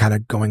them kind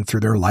of going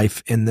through their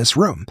life in this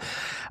room.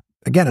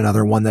 Again,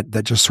 another one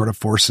that just sort of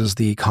forces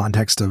the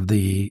context of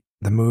the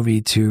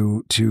movie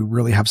to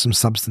really have some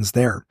substance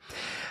there.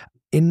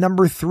 In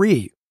number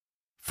 3,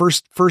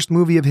 First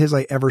movie of his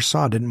I ever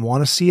saw. Didn't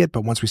want to see it,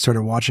 but once we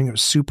started watching, it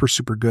was super,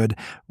 super good.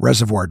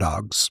 Reservoir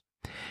Dogs.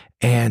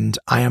 And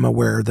I am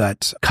aware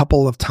that a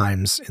couple of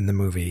times in the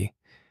movie,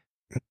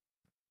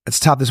 it's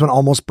tough. This one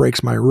almost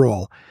breaks my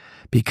rule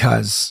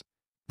because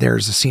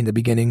there's a scene at the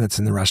beginning that's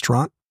in the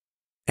restaurant.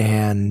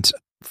 And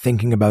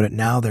thinking about it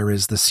now, there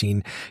is the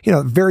scene,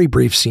 very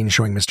brief scene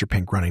showing Mr.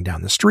 Pink running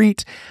down the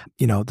street.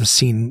 The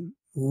scene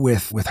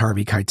with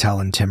Harvey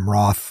Keitel and Tim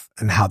Roth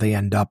and how they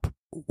end up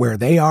where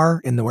they are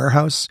in the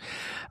warehouse,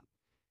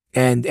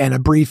 and a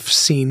brief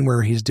scene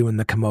where he's doing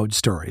the commode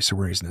story. So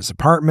where he's in his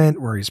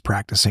apartment, where he's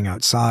practicing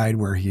outside,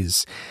 where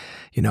he's,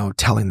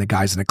 telling the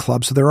guys in a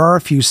club. So there are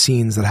a few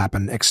scenes that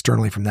happen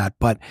externally from that.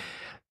 But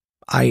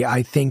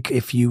I think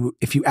if you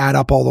add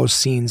up all those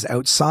scenes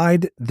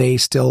outside, they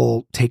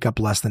still take up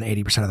less than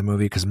 80% of the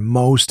movie because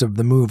most of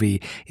the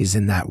movie is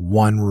in that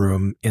one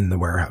room in the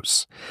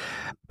warehouse.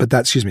 But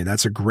that's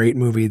a great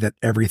movie that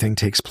everything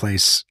takes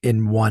place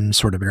in one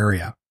sort of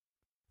area.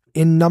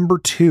 In number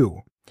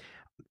 2,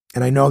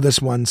 and I know this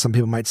one, some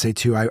people might say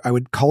too, I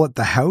would call it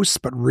the house,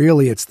 but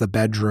really it's the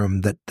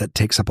bedroom that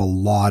takes up a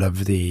lot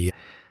of the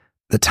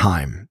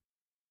time.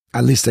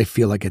 At least I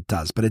feel like it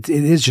does, but it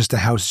is just a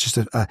house, just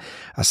a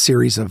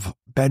series of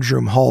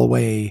bedroom,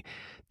 hallway,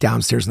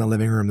 downstairs in the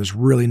living room. There's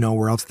really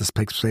nowhere else this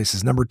takes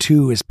place. Number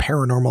 2 is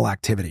Paranormal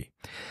Activity.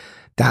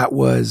 That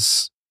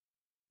was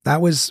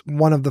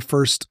one of the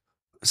first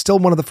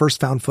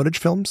found footage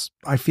films,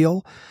 I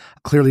feel.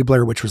 Clearly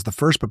Blair Witch was the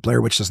first, but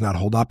Blair Witch does not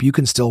hold up. You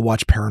can still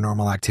watch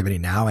Paranormal Activity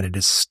now, and it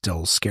is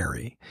still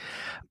scary.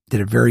 Did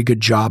a very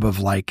good job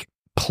of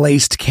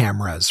placed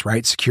cameras,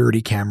 right?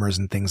 Security cameras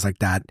and things like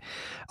that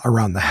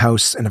around the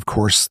house. And of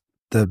course,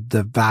 the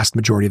vast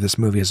majority of this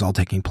movie is all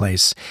taking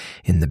place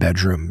in the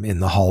bedroom,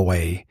 in the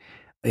hallway,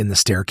 in the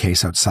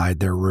staircase outside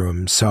their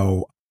room.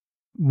 So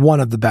one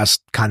of the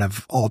best, kind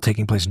of all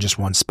taking place in just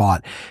one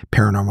spot.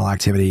 Paranormal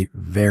Activity,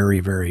 very,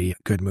 very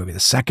good movie.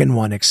 The second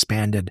one,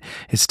 Expanded,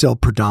 is still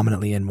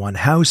predominantly in one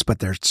house, but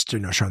they're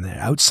showing the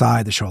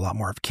outside. They show a lot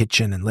more of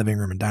kitchen and living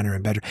room and dining room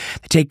and bedroom.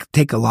 They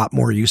take a lot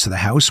more use of the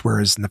house,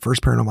 whereas in the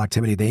first Paranormal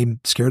Activity, they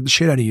scared the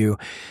shit out of you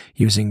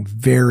using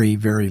very,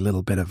 very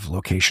little bit of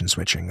location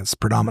switching. It's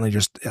predominantly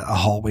just a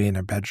hallway and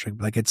a bedroom.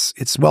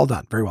 It's well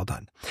done, very well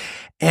done.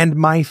 And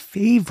my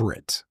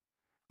favorite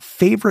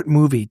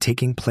movie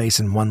taking place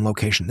in one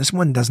location. This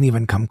one doesn't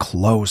even come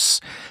close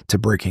to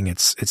breaking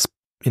its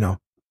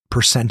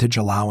percentage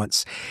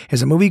allowance.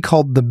 Is a movie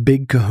called The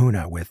Big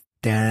Kahuna with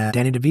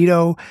Danny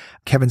DeVito,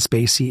 Kevin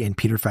Spacey, and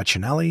Peter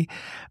Facinelli.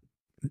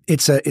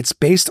 It's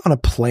based on a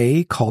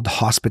play called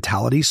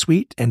Hospitality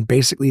Suite, and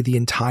basically the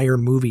entire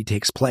movie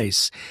takes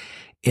place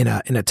in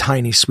a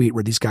tiny suite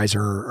where these guys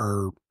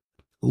are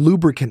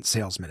lubricant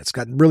salesmen. It's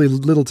got really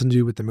little to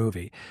do with the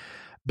movie.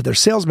 But they're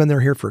salesmen.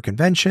 They're here for a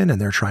convention, and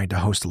they're trying to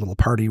host a little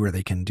party where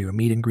they can do a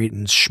meet and greet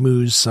and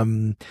schmooze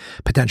some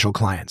potential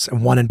clients.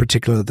 And one in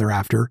particular that they're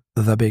after,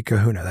 the Big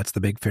Kahuna. That's the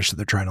big fish that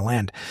they're trying to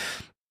land.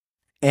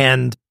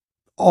 And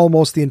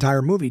almost the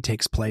entire movie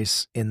takes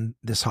place in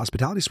this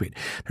hospitality suite.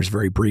 There's a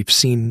very brief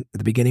scene at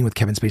the beginning with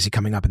Kevin Spacey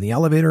coming up in the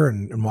elevator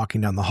and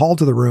walking down the hall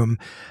to the room.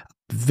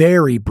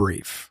 Very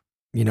brief,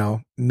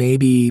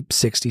 maybe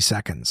 60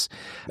 seconds.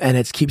 And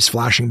it keeps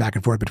flashing back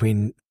and forth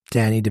between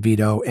Danny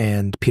DeVito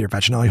and Peter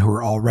Facinelli, who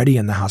are already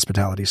in the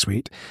hospitality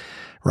suite,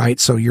 right?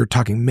 So you're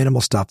talking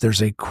minimal stuff.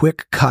 There's a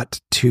quick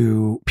cut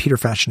to Peter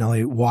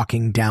Facinelli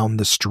walking down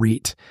the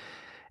street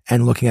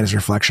and looking at his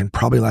reflection,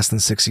 probably less than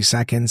 60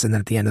 seconds. And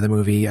then at the end of the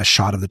movie, a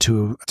shot of the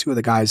two of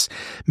the guys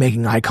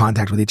making eye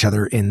contact with each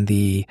other in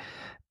the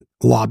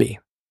lobby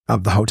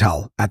of the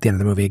hotel at the end of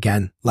the movie.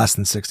 Again, less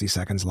than 60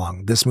 seconds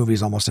long. This movie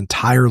is almost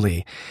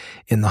entirely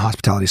in the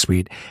hospitality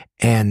suite.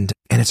 And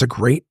it's a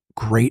great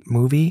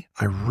movie.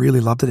 I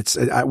really loved it.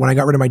 When I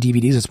got rid of my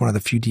DVDs, it's one of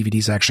the few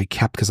DVDs I actually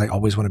kept because I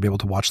always want to be able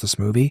to watch this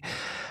movie.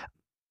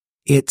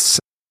 It's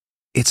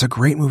a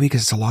great movie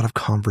because it's a lot of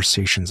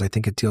conversations. I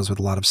think it deals with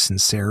a lot of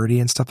sincerity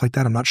and stuff like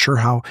that. I'm not sure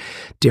how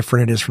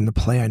different it is from the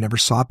play. I never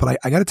saw it, but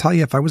I got to tell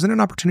you, if I was in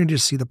an opportunity to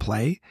see the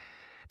play,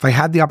 if I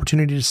had the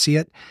opportunity to see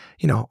it,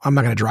 I'm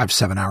not going to drive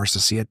 7 hours to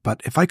see it,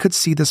 but if I could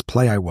see this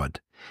play, I would.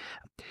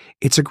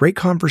 It's a great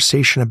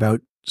conversation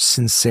about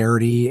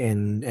sincerity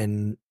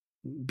and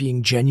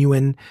being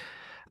genuine.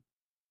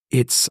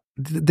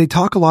 They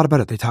talk a lot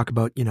about it. They talk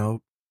about,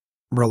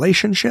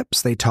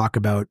 relationships. They talk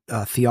about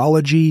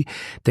theology.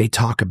 They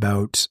talk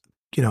about,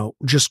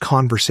 just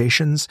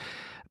conversations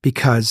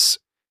because,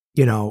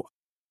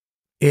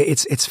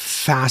 it's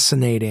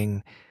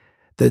fascinating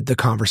the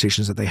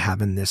conversations that they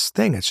have in this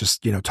thing. It's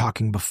just,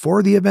 talking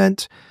before the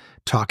event,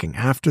 talking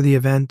after the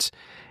event.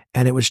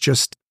 And it was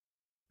just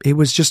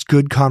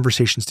good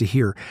conversations to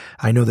hear.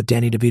 I know that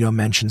Danny DeVito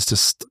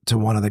mentions to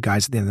one of the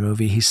guys at the end of the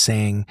movie, he's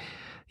saying,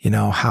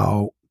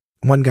 how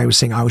one guy was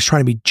saying, I was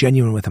trying to be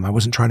genuine with him. I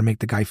wasn't trying to make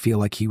the guy feel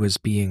like he was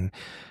being,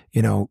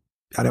 I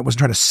wasn't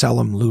trying to sell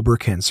him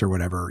lubricants or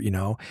whatever,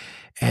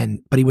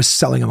 but he was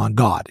selling him on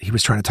God. He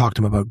was trying to talk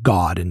to him about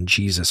God and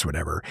Jesus,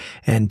 whatever.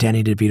 And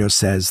Danny DeVito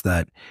says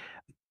that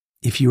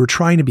if you were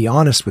trying to be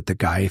honest with the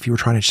guy, if you were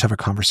trying to just have a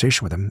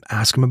conversation with him,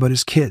 ask him about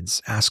his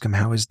kids, ask him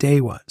how his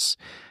day was,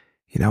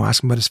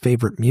 ask him about his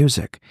favorite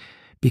music,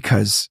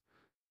 because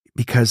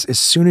as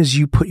soon as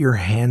you put your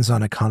hands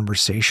on a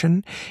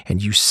conversation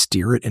and you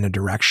steer it in a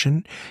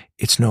direction,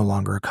 it's no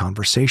longer a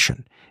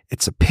conversation.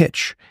 It's a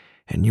pitch,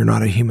 and you're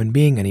not a human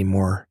being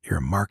anymore. You're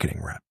a marketing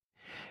rep.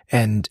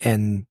 And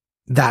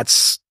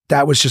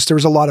there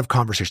was a lot of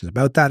conversations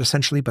about that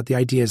essentially, but the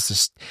idea is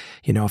just,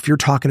 if you're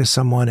talking to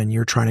someone and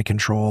you're trying to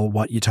control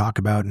what you talk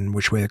about and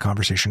which way the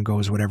conversation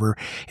goes, whatever,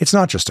 it's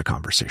not just a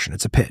conversation,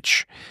 it's a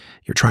pitch.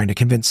 You're trying to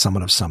convince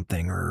someone of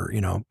something or,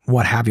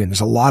 what have you. And there's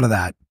a lot of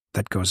that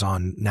goes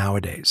on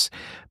nowadays,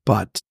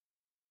 but,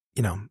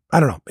 I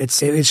don't know.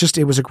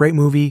 It was a great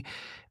movie.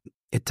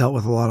 It dealt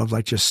with a lot of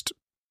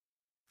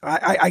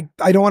I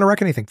don't want to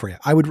wreck anything for you.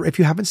 I would, if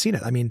you haven't seen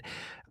it. I mean,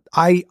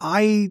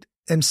 I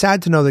am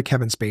sad to know that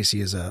Kevin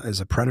Spacey is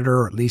a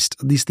predator, or at least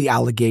the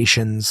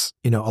allegations,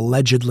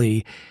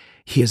 allegedly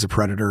he is a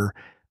predator.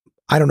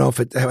 I don't know if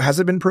it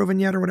has been proven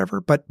yet or whatever,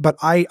 but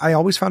I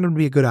always found him to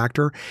be a good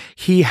actor.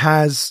 He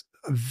has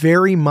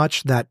very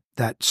much that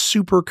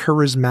super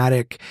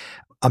charismatic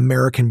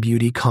American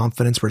Beauty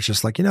confidence where it's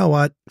just like, you know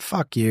what?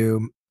 Fuck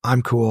you.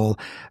 I'm cool.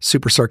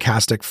 Super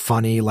sarcastic,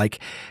 funny.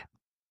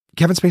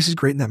 Kevin Spacey's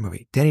great in that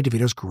movie. Danny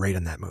DeVito's great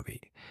in that movie.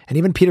 And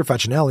even Peter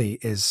Facinelli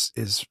is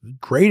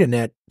great in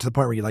it to the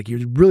point where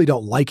you really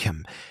don't like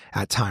him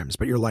at times,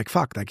 but you're like,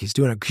 fuck, he's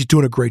doing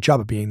a great job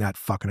of being that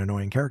fucking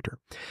annoying character.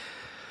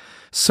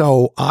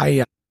 So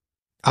I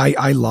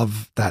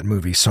love that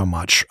movie so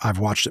much. I've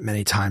watched it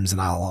many times and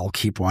I'll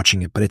keep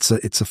watching it, but it's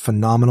a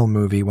phenomenal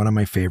movie. One of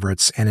my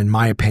favorites. And in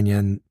my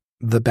opinion,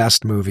 the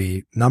best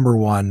movie, number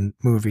one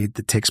movie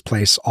that takes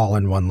place all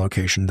in one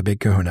location, the Big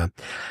Kahuna.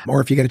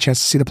 Or if you get a chance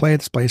to see the play,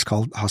 this play is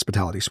called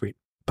Hospitality Suite.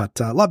 But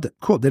loved it.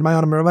 Cool. Did my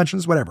honorable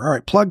mentions, whatever. All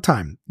right. Plug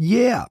time.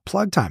 Yeah.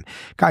 Plug time.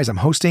 Guys, I'm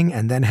hosting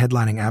and then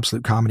headlining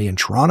Absolute Comedy in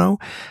Toronto.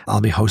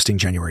 I'll be hosting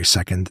January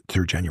 2nd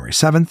through January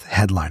 7th,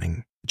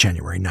 headlining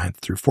January 9th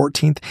through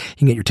 14th. You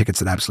can get your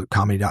tickets at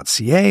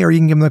absolutecomedy.ca, or you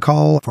can give them a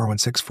call,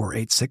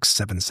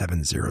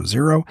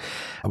 416-486-7700.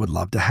 I would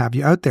love to have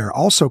you out there.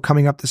 Also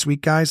coming up this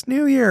week, guys,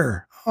 New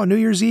Year. Oh, New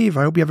Year's Eve.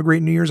 I hope you have a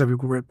great New Year's. I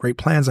hope you have great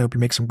plans. I hope you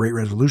make some great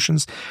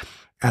resolutions.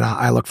 And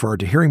I look forward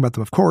to hearing about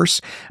them, of course.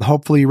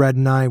 Hopefully, Red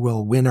and I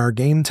will win our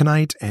game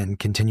tonight and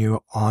continue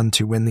on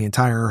to win the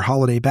entire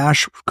Holiday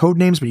Bash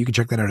Codenames. But you can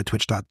check that out at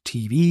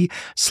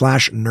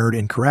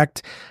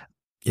twitch.tv/nerdincorrect.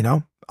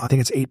 I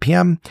think it's 8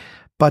 p.m.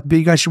 But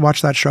you guys should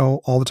watch that show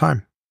all the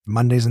time.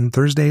 Mondays and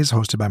Thursdays,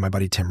 hosted by my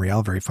buddy Tim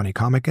Riel, very funny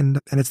comic. And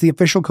it's the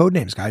official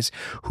Codenames, guys.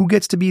 Who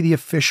gets to be the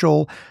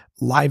official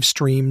live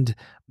streamed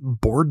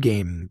board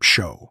game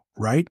show,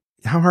 right?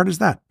 How hard is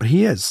that? But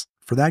he is.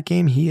 For that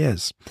game, he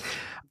is.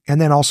 And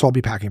then also I'll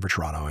be packing for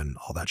Toronto and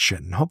all that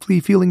shit and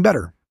hopefully feeling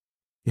better.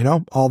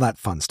 all that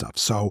fun stuff.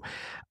 So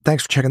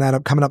thanks for checking that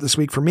out. Coming up this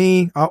week for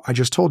me. Oh, I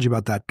just told you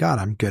about that. God,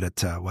 I'm good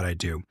at what I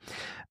do.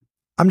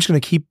 I'm just going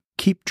to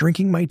keep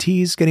drinking my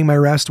teas, getting my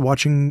rest,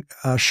 watching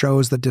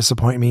shows that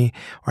disappoint me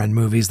and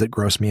movies that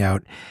gross me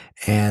out,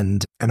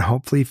 and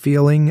hopefully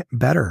feeling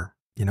better.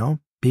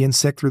 Being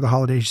sick through the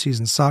holiday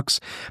season sucks.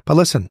 But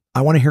listen,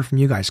 I want to hear from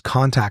you guys.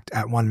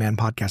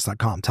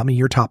 contact@onemanpodcast.com. Tell me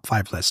your top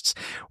 5 lists.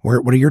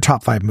 What are your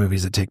top 5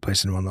 movies that take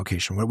place in one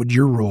location? What would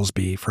your rules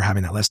be for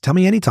having that list? Tell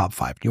me any top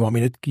 5. You want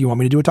me to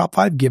do a top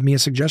 5? Give me a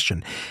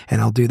suggestion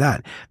and I'll do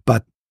that.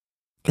 But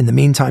in the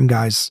meantime,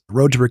 guys,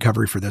 road to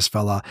recovery for this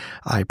fella.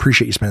 I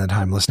appreciate you spending the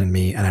time listening to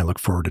me, and I look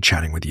forward to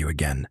chatting with you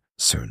again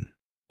soon.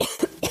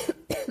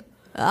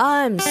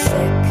 I'm sick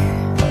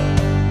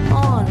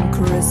on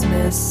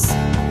Christmas.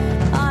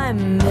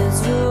 I'm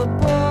miserable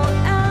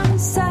and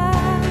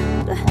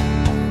sad,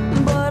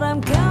 but I'm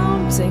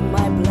counting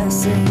my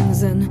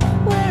blessings and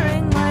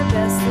wearing my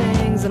best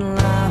things and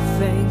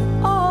laughing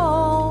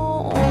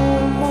almost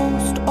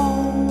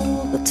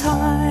all the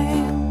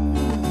time.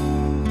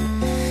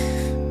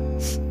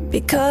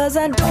 Because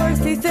Aunt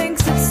Dorothy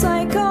thinks it's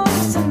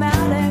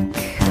psychosomatic.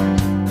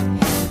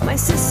 My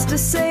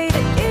sisters say to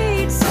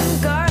eat some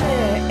garlic.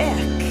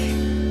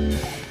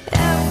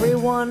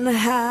 Everyone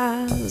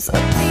has a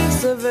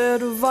piece of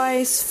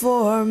advice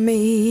for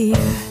me.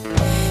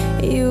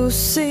 You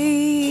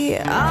see,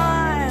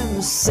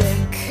 I'm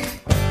sick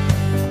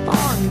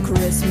on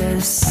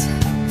Christmas.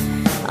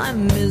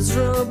 I'm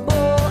miserable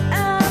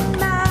and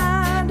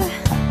mad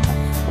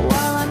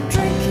while I'm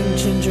drinking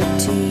ginger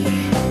tea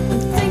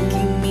and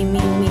thinking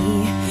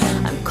me.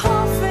 I'm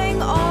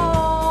coughing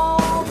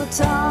all the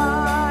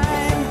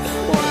time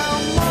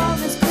while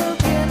Mom is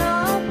cooking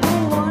up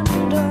a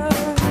wonder.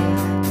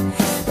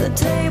 The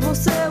table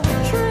said we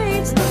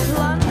trades the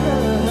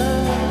plunder,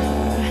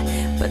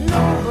 but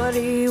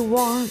nobody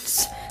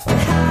wants to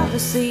have a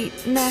seat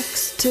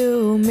next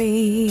to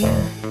me.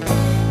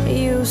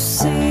 You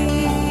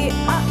see,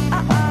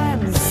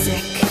 I'm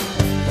sick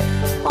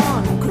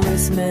on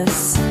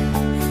Christmas,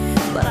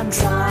 but I'm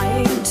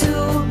trying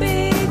to